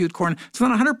risk for acute coronary. It's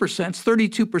not 100%, it's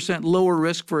 32% lower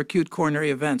risk for acute coronary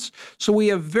events. So we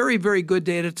have very, very good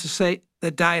data to say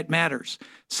that diet matters.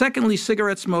 Secondly,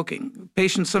 cigarette smoking.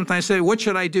 Patients sometimes say, what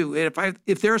should I do?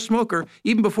 If they're a smoker,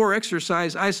 even before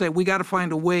exercise, I say, we got to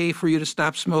find a way for you to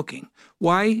stop smoking.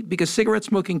 Why? Because cigarette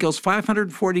smoking kills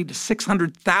 540 to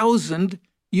 600,000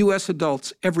 U.S.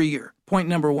 adults every year. Point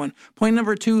number one. Point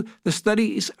number two, the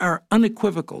studies are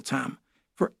unequivocal, Tom.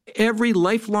 For every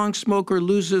lifelong smoker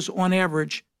loses, on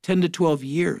average, 10 to 12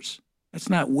 years. That's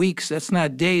not weeks, that's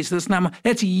not days,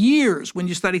 that's years when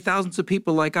you study thousands of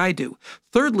people like I do.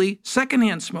 Thirdly,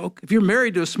 secondhand smoke. If you're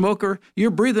married to a smoker, you're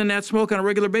breathing that smoke on a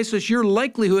regular basis, your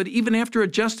likelihood, even after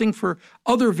adjusting for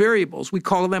other variables, we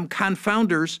call them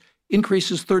confounders,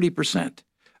 increases 30%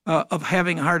 of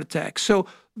having a heart attack. So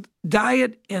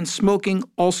diet and smoking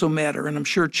also matter, and I'm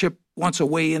sure Chip wants to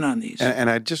weigh in on these. And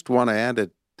I just want to add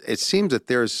that it seems that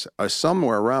there's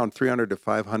somewhere around 300 to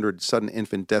 500 sudden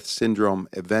infant death syndrome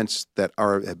events that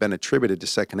have been attributed to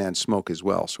secondhand smoke as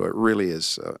well. So it really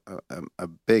is a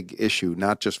big issue,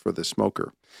 not just for the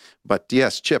smoker. But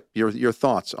yes, Chip, your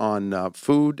thoughts on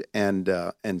food and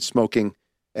smoking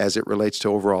as it relates to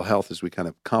overall health as we kind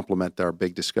of complement our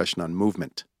big discussion on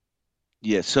movement.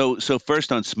 Yeah. So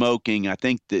first on smoking, I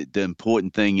think the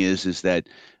important thing is that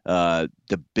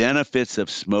the benefits of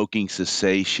smoking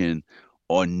cessation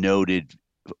are noted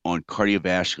on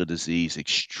cardiovascular disease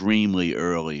extremely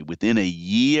early, within a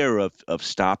year of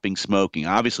stopping smoking.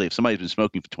 Obviously, if somebody's been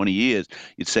smoking for 20 years,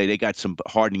 you'd say they got some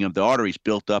hardening of the arteries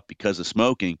built up because of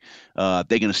smoking. They're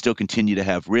going to still continue to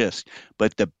have risk.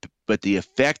 But the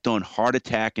effect on heart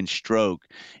attack and stroke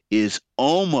is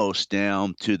almost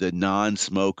down to the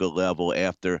non-smoker level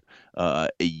after a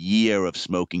year of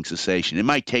smoking cessation. It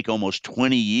might take almost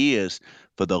 20 years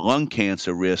for the lung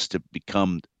cancer risk to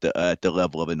become at the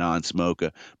level of a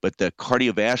non-smoker, but the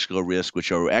cardiovascular risk,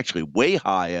 which are actually way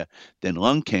higher than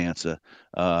lung cancer,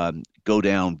 go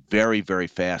down very, very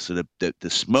fast. So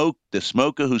the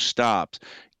smoker who stops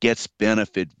gets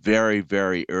benefit very,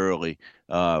 very early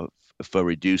for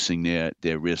reducing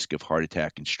their risk of heart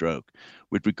attack and stroke.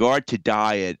 With regard to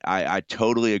diet, I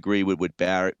totally agree with what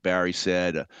Barry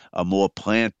said. A more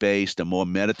plant-based, a more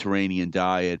Mediterranean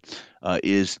diet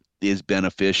is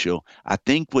beneficial. I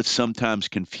think what's sometimes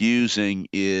confusing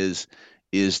is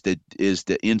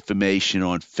the information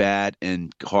on fat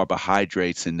and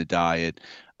carbohydrates in the diet.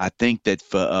 I think that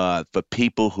for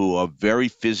people who are very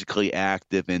physically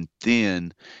active and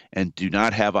thin and do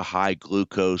not have a high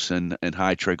glucose and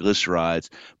high triglycerides,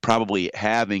 probably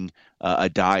having a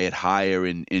diet higher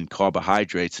in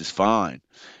carbohydrates is fine.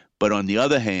 But on the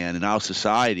other hand, in our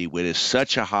society, where there's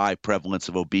such a high prevalence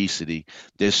of obesity,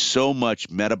 there's so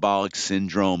much metabolic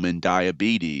syndrome and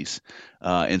diabetes,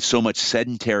 and so much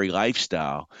sedentary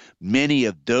lifestyle, many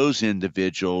of those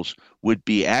individuals would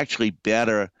be actually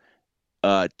better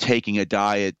taking a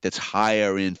diet that's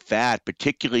higher in fat,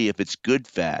 particularly if it's good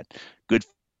fat. Good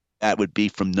fat would be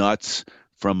from nuts,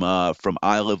 from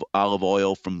olive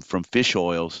oil, from fish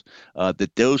oils.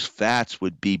 That those fats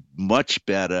would be much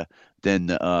better than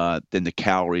the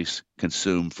calories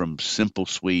consumed from simple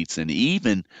sweets and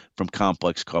even from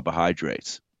complex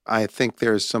carbohydrates. I think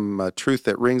there's some truth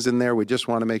that rings in there. We just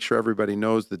want to make sure everybody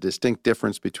knows the distinct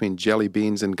difference between jelly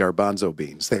beans and garbanzo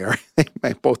beans. They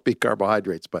might both be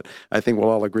carbohydrates, but I think we'll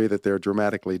all agree that they're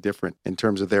dramatically different in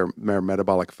terms of their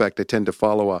metabolic effect. They tend to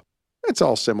follow it's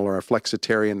all similar, a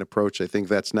flexitarian approach. I think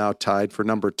that's now tied for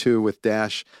number 2 with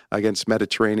Dash against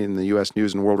Mediterranean in the U.S.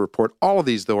 News and World Report. All of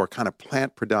these, though, are kind of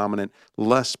plant predominant,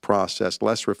 less processed,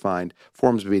 less refined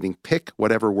forms of eating. Pick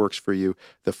whatever works for you.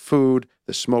 The food,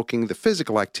 the smoking, the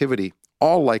physical activity,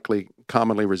 all likely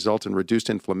commonly result in reduced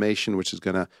inflammation, which is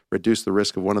going to reduce the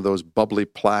risk of one of those bubbly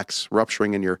plaques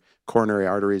rupturing in your coronary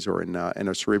arteries or in a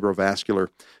cerebrovascular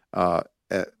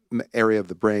area of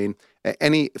the brain.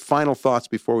 Any final thoughts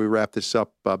before we wrap this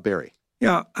up, Barry?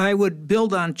 Yeah, I would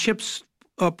build on Chip's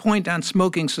point on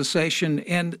smoking cessation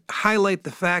and highlight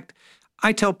the fact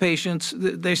I tell patients,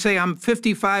 they say, I'm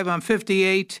 55, I'm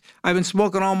 58, I've been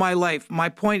smoking all my life. My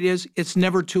point is, it's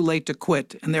never too late to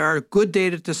quit. And there are good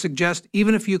data to suggest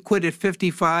even if you quit at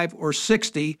 55 or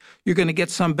 60, you're going to get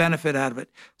some benefit out of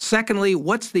it. Secondly,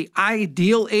 what's the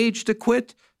ideal age to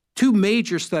quit? 2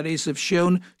 major studies have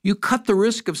shown you cut the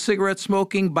risk of cigarette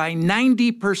smoking by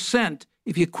 90%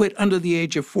 if you quit under the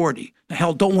age of 40. Now,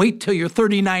 hell, don't wait till you're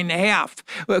 39 and a half.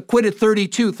 Quit at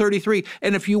 32, 33.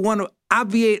 And if you want to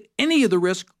obviate any of the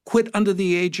risk, quit under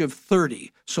the age of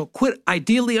 30. So quit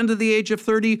ideally under the age of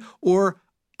 30 or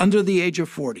under the age of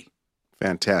 40.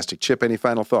 Fantastic. Chip, any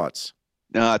final thoughts?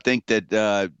 No, I think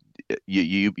that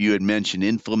you had mentioned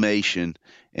inflammation,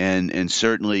 and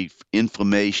certainly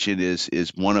inflammation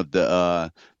is one of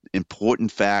the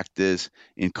important factors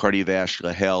in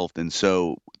cardiovascular health. And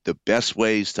so the best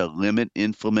ways to limit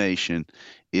inflammation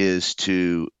is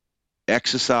to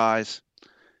exercise,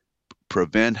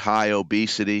 prevent high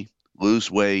obesity, lose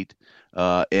weight,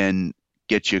 and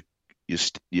get your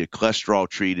cholesterol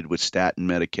treated with statin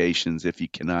medications if you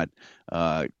cannot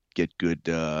get good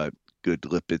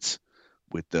lipids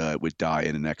with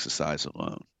diet and exercise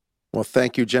alone. Well,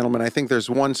 thank you, gentlemen. I think there's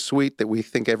one sweet that we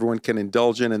think everyone can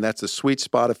indulge in, and that's the sweet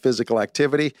spot of physical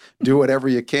activity. Do whatever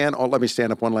you can. Oh, let me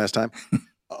stand up one last time.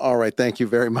 All right. Thank you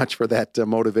very much for that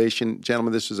motivation.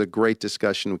 Gentlemen, this was a great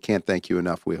discussion. We can't thank you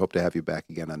enough. We hope to have you back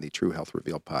again on the True Health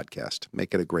Revealed podcast.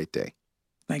 Make it a great day.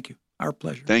 Thank you. Our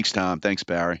pleasure. Thanks, Tom. Thanks,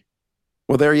 Barry.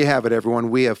 Well, there you have it,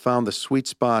 everyone. We have found the sweet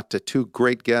spot. 2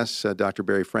 great guests, Dr.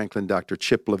 Barry Franklin, Dr.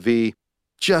 Chip Levy.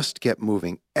 Just get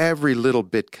moving. Every little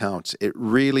bit counts. It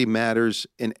really matters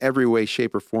in every way,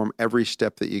 shape, or form, every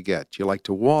step that you get. You like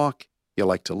to walk, you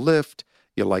like to lift,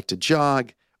 you like to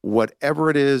jog. Whatever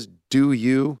it is, do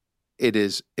you. It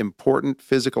is important.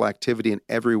 Physical activity in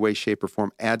every way, shape, or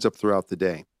form adds up throughout the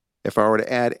day. If I were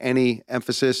to add any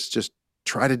emphasis, just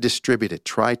try to distribute it.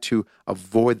 Try to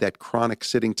avoid that chronic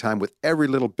sitting time with every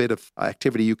little bit of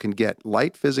activity you can get.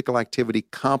 Light physical activity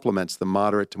complements the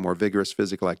moderate to more vigorous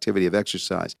physical activity of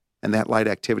exercise, and that light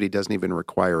activity doesn't even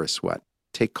require a sweat.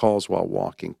 Take calls while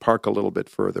walking. Park a little bit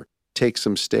further. Take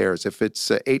some stairs. If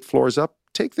it's 8 floors up,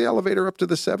 take the elevator up to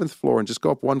the 7th floor and just go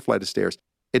up 1 flight of stairs.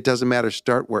 It doesn't matter.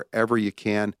 Start wherever you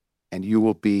can, and you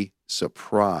will be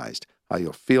surprised how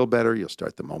you'll feel better. You'll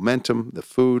start the momentum, the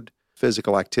food,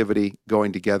 physical activity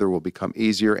going together will become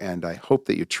easier, and I hope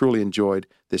that you truly enjoyed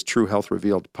this True Health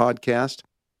Revealed podcast.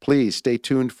 Please stay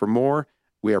tuned for more.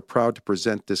 We are proud to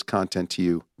present this content to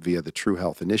you via the True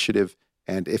Health Initiative,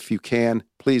 and if you can,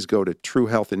 please go to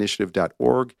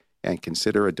truehealthinitiative.org and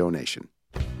consider a donation.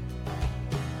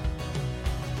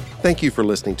 Thank you for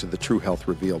listening to the True Health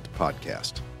Revealed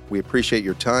podcast. We appreciate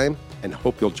your time and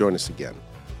hope you'll join us again.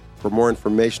 For more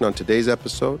information on today's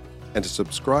episode and to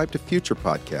subscribe to future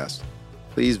podcasts,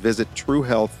 please visit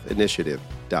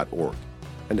truehealthinitiative.org.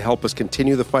 And to help us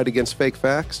continue the fight against fake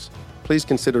facts, please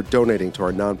consider donating to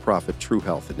our nonprofit True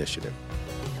Health Initiative.